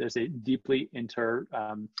myself. There's a deeply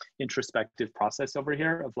introspective process over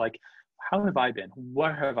here of like, how have I been?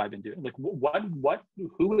 What have I been doing? Like,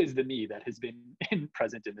 who is the me that has been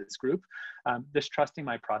present in this group? This trusting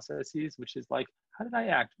my processes, which is like, how did I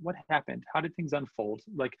act? What happened? How did things unfold?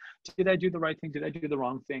 Like, did I do the right thing? Did I do the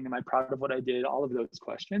wrong thing? Am I proud of what I did? All of those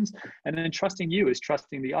questions. And then trusting you is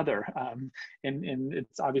trusting the other. And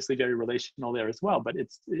it's obviously very relational there as well, but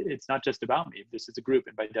it's not just about me. This is a group,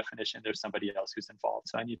 and by definition, there's somebody else who's involved.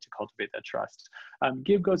 So I need to cultivate that trust.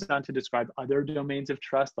 Giv goes on to describe other domains of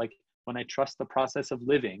trust, like when I trust the process of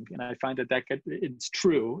living, and I find that it's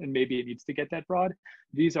true, and maybe it needs to get that broad.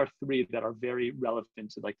 These are 3 that are very relevant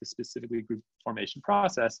to like the specifically group formation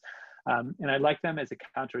process. And I like them as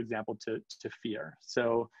a counterexample to fear.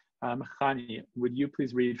 So Chani, would you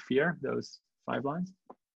please read fear, those 5 lines?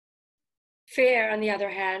 Fear, on the other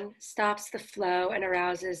hand, stops the flow and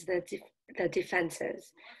arouses the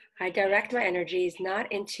defenses. I direct my energies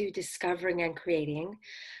not into discovering and creating,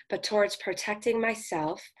 but towards protecting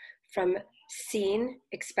myself from seen,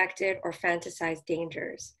 expected, or fantasized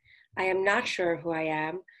dangers. I am not sure who I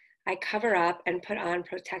am. I cover up and put on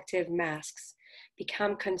protective masks,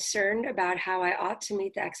 become concerned about how I ought to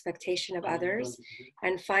meet the expectation of others,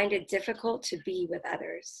 and find it difficult to be with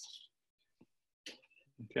others.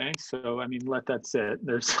 Okay, so I mean, let that sit.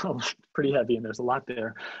 There's pretty heavy, and there's a lot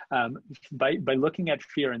there. By looking at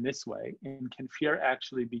fear in this way, and can fear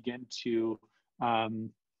actually begin to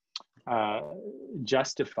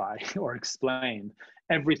justify or explain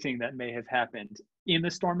everything that may have happened in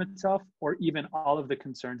the storm itself, or even all of the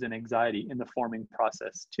concerns and anxiety in the forming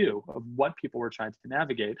process too, of what people were trying to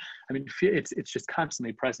navigate. I mean, fear, it's just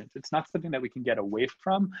constantly present. It's not something that we can get away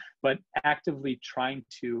from, but actively trying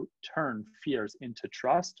to turn fears into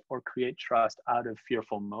trust or create trust out of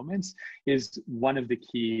fearful moments is one of the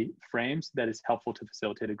key frames that is helpful to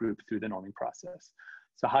facilitate a group through the norming process.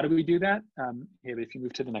 So how do we do that? If you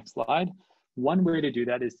move to the next slide. One way to do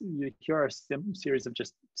that is here are a series of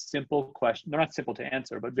just simple questions. They're not simple to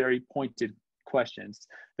answer, but very pointed questions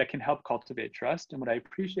that can help cultivate trust. And what I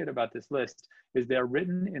appreciate about this list is they're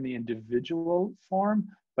written in the individual form,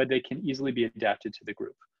 but they can easily be adapted to the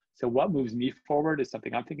group. So what moves me forward is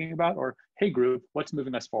something I'm thinking about, or hey group, what's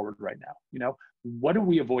moving us forward right now? What are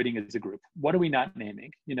we avoiding as a group? What are we not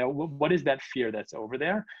naming? What is that fear that's over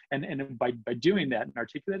there? And by doing that and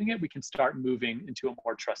articulating it, we can start moving into a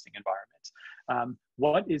more trusting environment.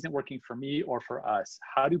 What isn't working for me or for us?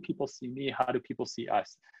 How do people see me? How do people see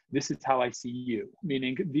us? This is how I see you.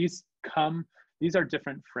 Meaning these are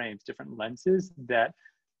different frames, different lenses that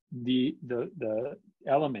the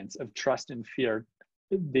elements of trust and fear,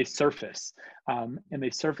 they surface, and they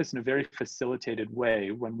surface in a very facilitated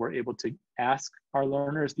way when we're able to ask our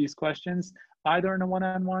learners these questions, either in a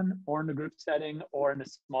one-on-one or in a group setting or in a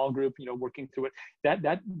small group, working through it.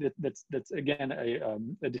 That's again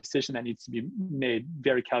a decision that needs to be made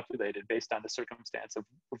very calculated based on the circumstance of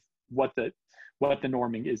what the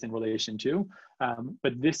norming is in relation to.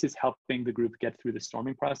 But this is helping the group get through the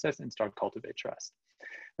storming process and start cultivate trust.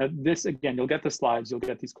 Now this, again, you'll get the slides, you'll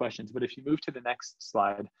get these questions, but if you move to the next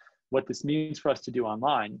slide, what this means for us to do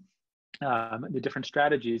online the different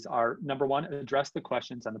strategies are, number one, address the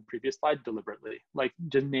questions on the previous slide deliberately. Like,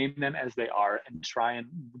 just name them as they are and try and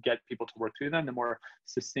get people to work through them. The more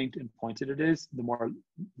succinct and pointed it is, the more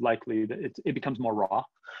likely that it becomes more raw.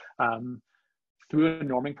 Through a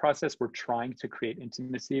norming process, we're trying to create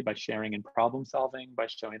intimacy by sharing and problem solving, by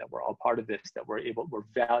showing that we're all part of this, that we're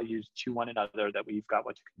valued to one another, that we've got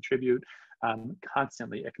what to contribute,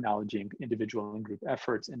 constantly acknowledging individual and group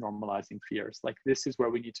efforts and normalizing fears. Like, this is where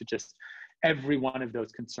we need to just, every one of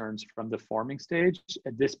those concerns from the forming stage,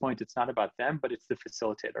 at this point, it's not about them, but it's the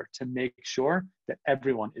facilitator to make sure that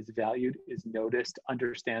everyone is valued, is noticed,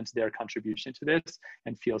 understands their contribution to this,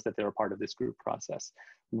 and feels that they're a part of this group process.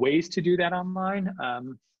 Ways to do that online,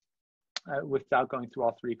 without going through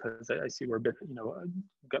all three, because I see we're a bit,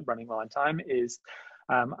 running low on time, is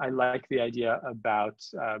I like the idea about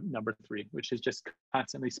number 3, which is just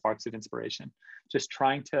constantly sparks of inspiration. Just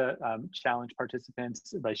trying to challenge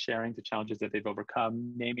participants by sharing the challenges that they've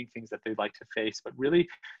overcome, naming things that they'd like to face, but really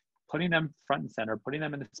putting them front and center, putting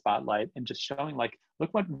them in the spotlight, and just showing, like, look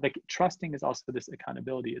what, like, trusting is also this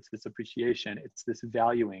accountability, it's this appreciation, it's this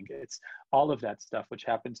valuing, it's all of that stuff, which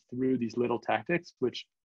happens through these little tactics, which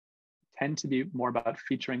tend to be more about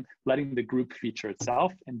featuring, letting the group feature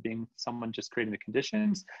itself and being someone just creating the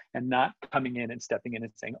conditions and not coming in and stepping in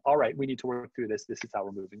and saying, all right, we need to work through this. This is how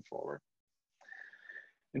we're moving forward.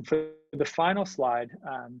 And for the final slide,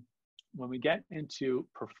 when we get into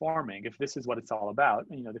performing, if this is what it's all about,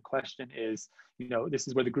 the question is, this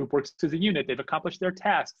is where the group works as a unit. They've accomplished their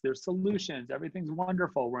tasks, their solutions, everything's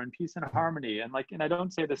wonderful. We're in peace and harmony. And I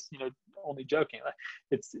don't say this, only joking.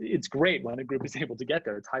 It's great when a group is able to get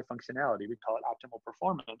there. It's high functionality. We call it optimal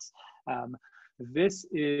performance. This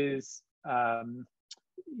is,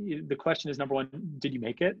 the question is, number one, did you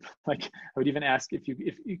make it? Like, I would even ask if you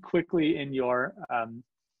quickly in your,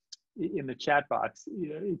 in the chat box,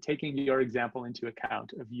 taking your example into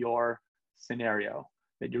account of your scenario,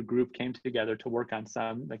 that your group came together to work on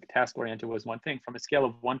some, like, task-oriented was one thing, from a scale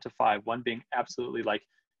of 1 to 5, 1 being absolutely like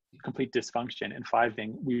complete dysfunction and 5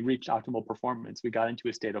 being we reached optimal performance, we got into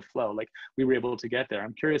a state of flow, like we were able to get there.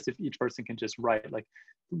 I'm curious if each person can just write, like,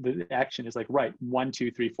 the action is like, right, 1,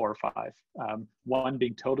 2, 3, 4, 5, 1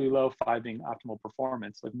 being totally low, 5 being optimal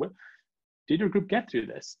performance. Like, what did your group get through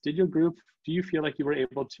this? Do you feel like you were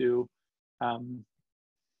able to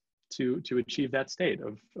achieve that state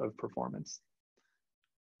of performance?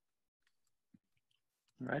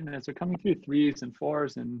 Right, and as they're coming through 3s and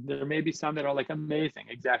 4s, and there may be some that are like amazing,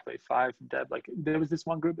 exactly, 5 from Deb, like there was this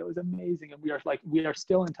one group that was amazing, and we are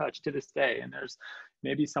still in touch to this day. And there's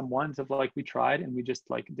maybe some ones of like, we tried and we just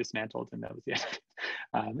like dismantled, and that was the end of it.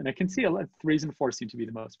 And I can see 3s and 4s seem to be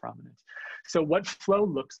the most prominent. So what flow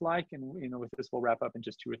looks like, and with this we'll wrap up in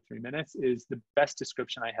just 2 or 3 minutes, is the best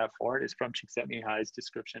description I have for it is from Csikszentmihalyi's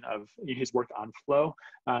description of his work on flow.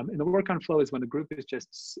 And the work on flow is when a group is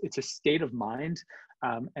just, it's a state of mind,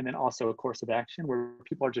 and then also a course of action where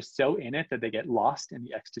people are just so in it that they get lost in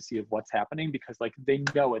the ecstasy of what's happening, because like they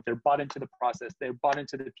know it, they're bought into the process, they're bought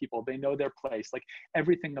into the people, they know their place, like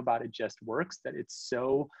everything about it just works, that it's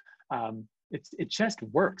so, it just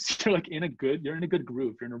works. You're in a good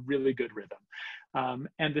groove, you're in a really good rhythm.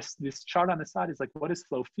 And this chart on the side is like, what does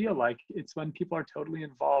flow feel like? It's when people are totally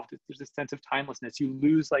involved. There's a sense of timelessness. You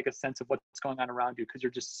lose like a sense of what's going on around you because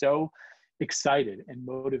you're just so excited and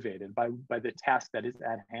motivated by the task that is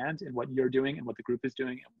at hand and what you're doing and what the group is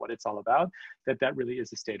doing and what it's all about, that really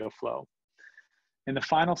is a state of flow. And the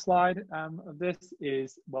final slide of this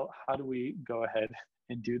is, well, how do we go ahead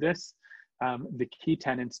and do this? The key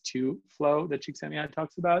tenets to flow that Csikszentmihalyi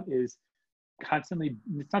talks about is constantly,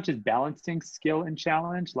 it's not just balancing skill and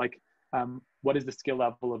challenge, like what is the skill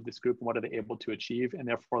level of this group and what are they able to achieve, and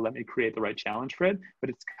therefore let me create the right challenge for it, but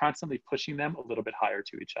it's constantly pushing them a little bit higher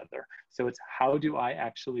to each other. So it's how do I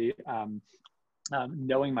actually,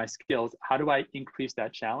 knowing my skills, how do I increase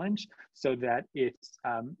that challenge so that it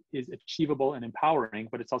is achievable and empowering,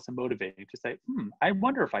 but it's also motivating to say, I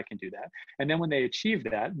wonder if I can do that. And then when they achieve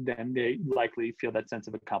that, then they likely feel that sense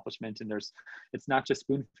of accomplishment, and it's not just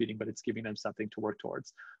spoon feeding, but it's giving them something to work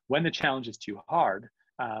towards. When the challenge is too hard,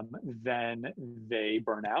 then they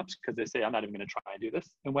burn out because they say, I'm not even going to try and do this.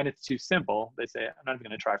 And when it's too simple, they say, I'm not even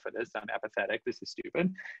going to try for this. I'm apathetic. This is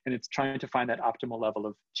stupid. And it's trying to find that optimal level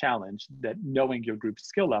of challenge that, knowing your group's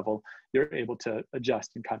skill level, you're able to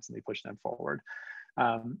adjust and constantly push them forward.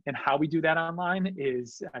 And how we do that online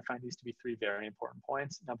is, I find these to be three very important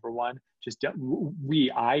points. Number one,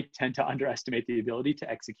 I tend to underestimate the ability to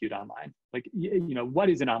execute online. Like, you know, what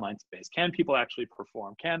is an online space? Can people actually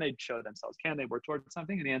perform? Can they show themselves? Can they work towards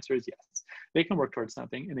something? And the answer is yes. They can work towards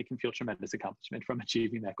something and they can feel tremendous accomplishment from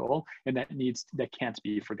achieving that goal. And that can't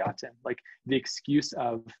be forgotten. Like the excuse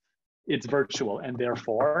of it's virtual and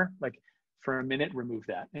therefore, like, for a minute, remove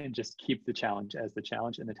that and just keep the challenge as the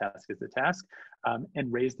challenge and the task as the task,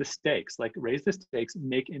 and raise the stakes,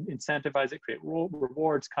 incentivize it, create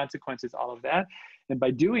rewards, consequences, all of that. And by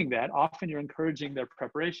doing that, often you're encouraging their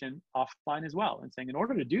preparation offline as well and saying, in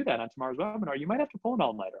order to do that on tomorrow's webinar, you might have to pull an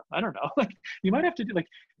all-nighter. I don't know, like you might have to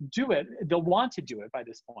do it. They'll want to do it by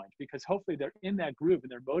this point because hopefully they're in that groove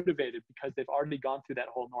and they're motivated because they've already gone through that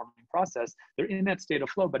whole norming process. They're in that state of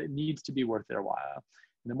flow, but it needs to be worth their while.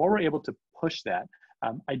 And the more we're able to push that,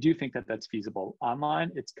 I do think that that's feasible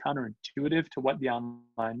online. It's counterintuitive to what the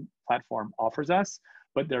online platform offers us,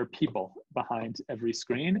 but there are people behind every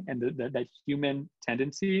screen, and that human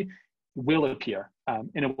tendency will appear,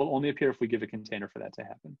 and it will only appear if we give a container for that to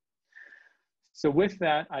happen. So with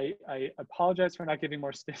that, I apologize for not giving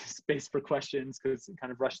more space for questions because it kind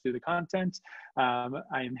of rushed through the content. I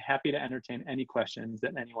am happy to entertain any questions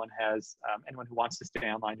that anyone has. Anyone who wants to stay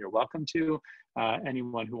online, you're welcome to.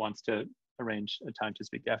 Anyone who wants to arrange a time to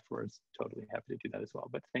speak afterwards, totally happy to do that as well.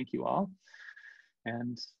 But thank you all.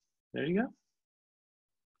 And there you go.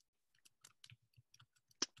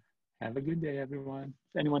 Have a good day, everyone.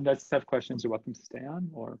 If anyone does have questions, you're welcome to stay on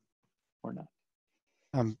or not.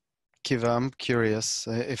 Kiva, I'm curious,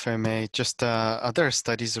 if I may, just are there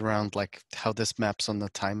studies around like how this maps on the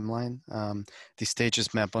timeline, these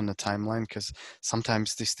stages map on the timeline? Because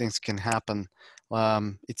sometimes these things can happen,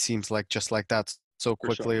 it seems like just like that so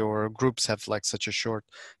quickly, or groups have like such a short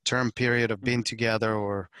term period of being together,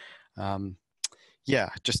 or yeah,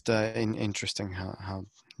 just interesting how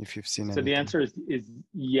if you've seen it. So the answer is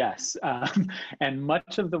yes. And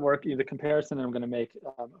much of the work, the comparison that I'm going to make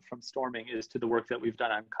from storming is to the work that we've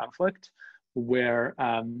done on conflict, where,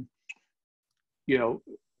 you know,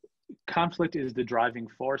 conflict is the driving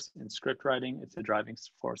force in script writing. It's the driving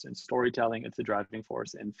force in storytelling. It's the driving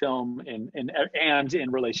force in film and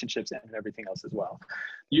in relationships and everything else as well.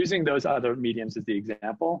 Using those other mediums as the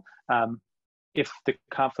example, if the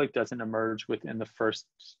conflict doesn't emerge within the first,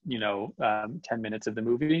 10 minutes of the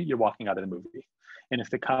movie, you're walking out of the movie. And if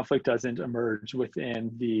the conflict doesn't emerge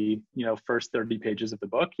within the, first 30 pages of the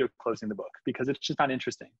book, you're closing the book because it's just not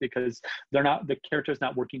interesting, because the character's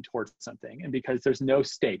not working towards something, and because there's no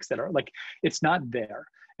stakes that are it's not there.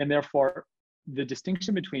 And therefore the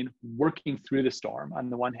distinction between working through the storm on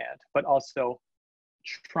the one hand, but also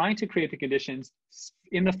trying to create the conditions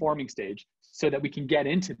in the forming stage so that we can get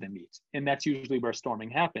into the meat, and that's usually where storming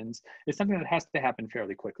happens, is something that has to happen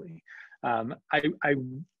fairly quickly.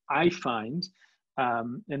 I find,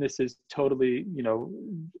 and this is totally,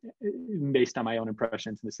 based on my own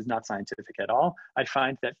impressions, and this is not scientific at all, I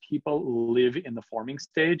find that people live in the forming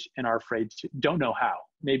stage and are afraid don't know how.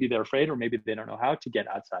 Maybe they're afraid, or maybe they don't know how to get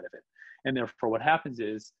outside of it. And therefore what happens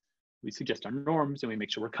is, we suggest our norms and we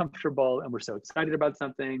make sure we're comfortable and we're so excited about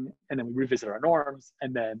something, and then we revisit our norms,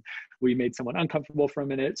 and then we made someone uncomfortable for a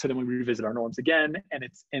minute, so then we revisit our norms again, and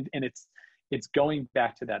it's going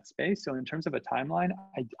back to that space. So in terms of a timeline,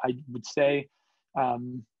 I would say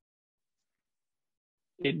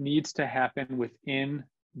it needs to happen within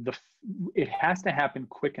it has to happen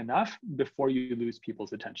quick enough before you lose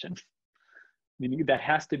people's attention. Meaning it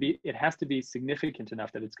has to be significant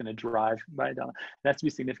enough that it's going to drive, right? It has to be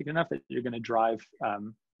significant enough that you're going to drive,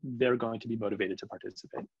 they're going to be motivated to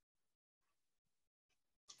participate.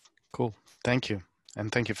 Cool, thank you.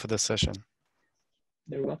 And thank you for this session.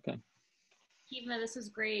 You're welcome. Kiva, this is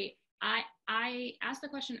great. I asked the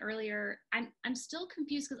question earlier. I'm still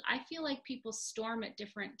confused because I feel like people storm at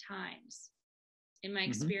different times in my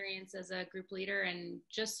experience as a group leader, and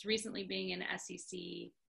just recently being in SEC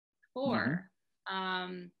 4.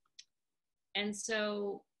 And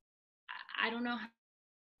so I don't know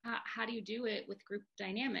how do you do it with group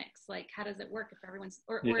dynamics? Like, how does it work if everyone's,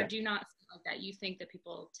 or do you not feel like that? You think that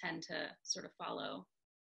people tend to sort of follow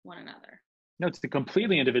one another? No, it's a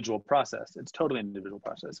completely individual process. It's totally an individual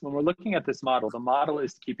process. When we're looking at this model, the model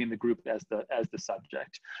is keeping the group as the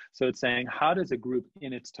subject. So it's saying, how does a group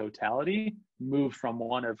in its totality move from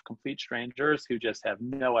one of complete strangers who just have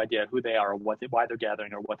no idea who they are or why they're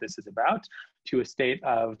gathering or what this is about, to a state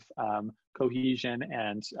of cohesion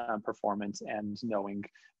and performance and knowing,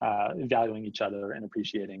 valuing each other and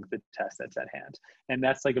appreciating the task that's at hand. And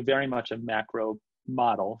that's like very much a macro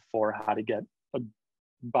model for how to get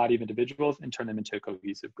body of individuals and turn them into a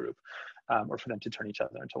cohesive group, or for them to turn each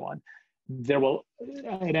other into one.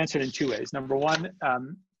 I'd answer it in two ways. Number one,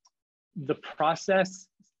 the process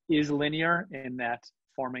is linear in that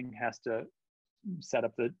forming has to set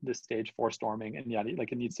up the stage for storming, and yeah,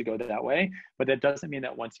 like it needs to go that way. But that doesn't mean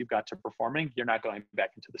that once you've got to performing, you're not going back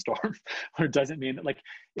into the storm. Or it doesn't mean that, like,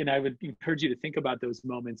 and I would encourage you to think about those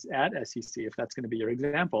moments at SEC, if that's going to be your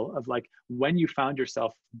example of like when you found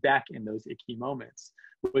yourself back in those icky moments.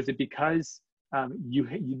 Was it because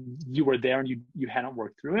you were there and you hadn't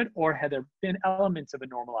worked through it, or had there been elements of a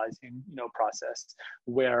normalizing process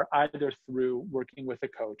where either through working with a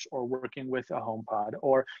coach or working with a home pod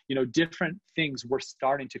or different things were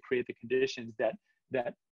starting to create the conditions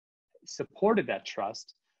that supported that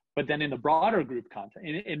trust? But then in the broader group context,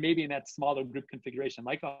 and maybe in that smaller group configuration,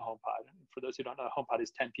 like a home pod, for those who don't know, a home pod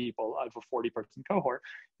is 10 people of a 40-person cohort,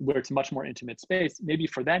 where it's a much more intimate space. Maybe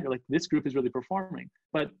for that, you're like, this group is really performing.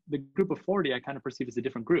 But the group of 40, I kind of perceive as a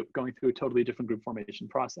different group, going through a totally different group formation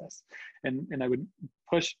process. And I would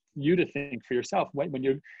push you to think for yourself,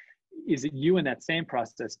 is it you in that same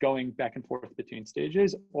process going back and forth between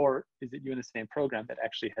stages, or is it you in the same program that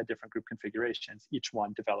actually had different group configurations, each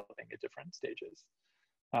one developing at different stages?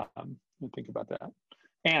 And think about that.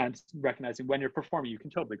 And recognizing when you're performing, you can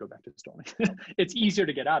totally go back to storming. It's easier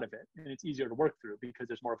to get out of it, and it's easier to work through because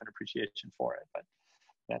there's more of an appreciation for it, but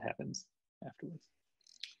that happens afterwards.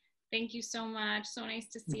 Thank you so much. So nice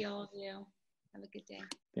to see all of you. Have a good day.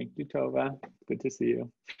 Thank you, Tova. Good to see you.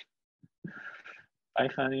 Bye,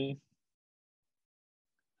 honey.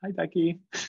 Hi, Becky.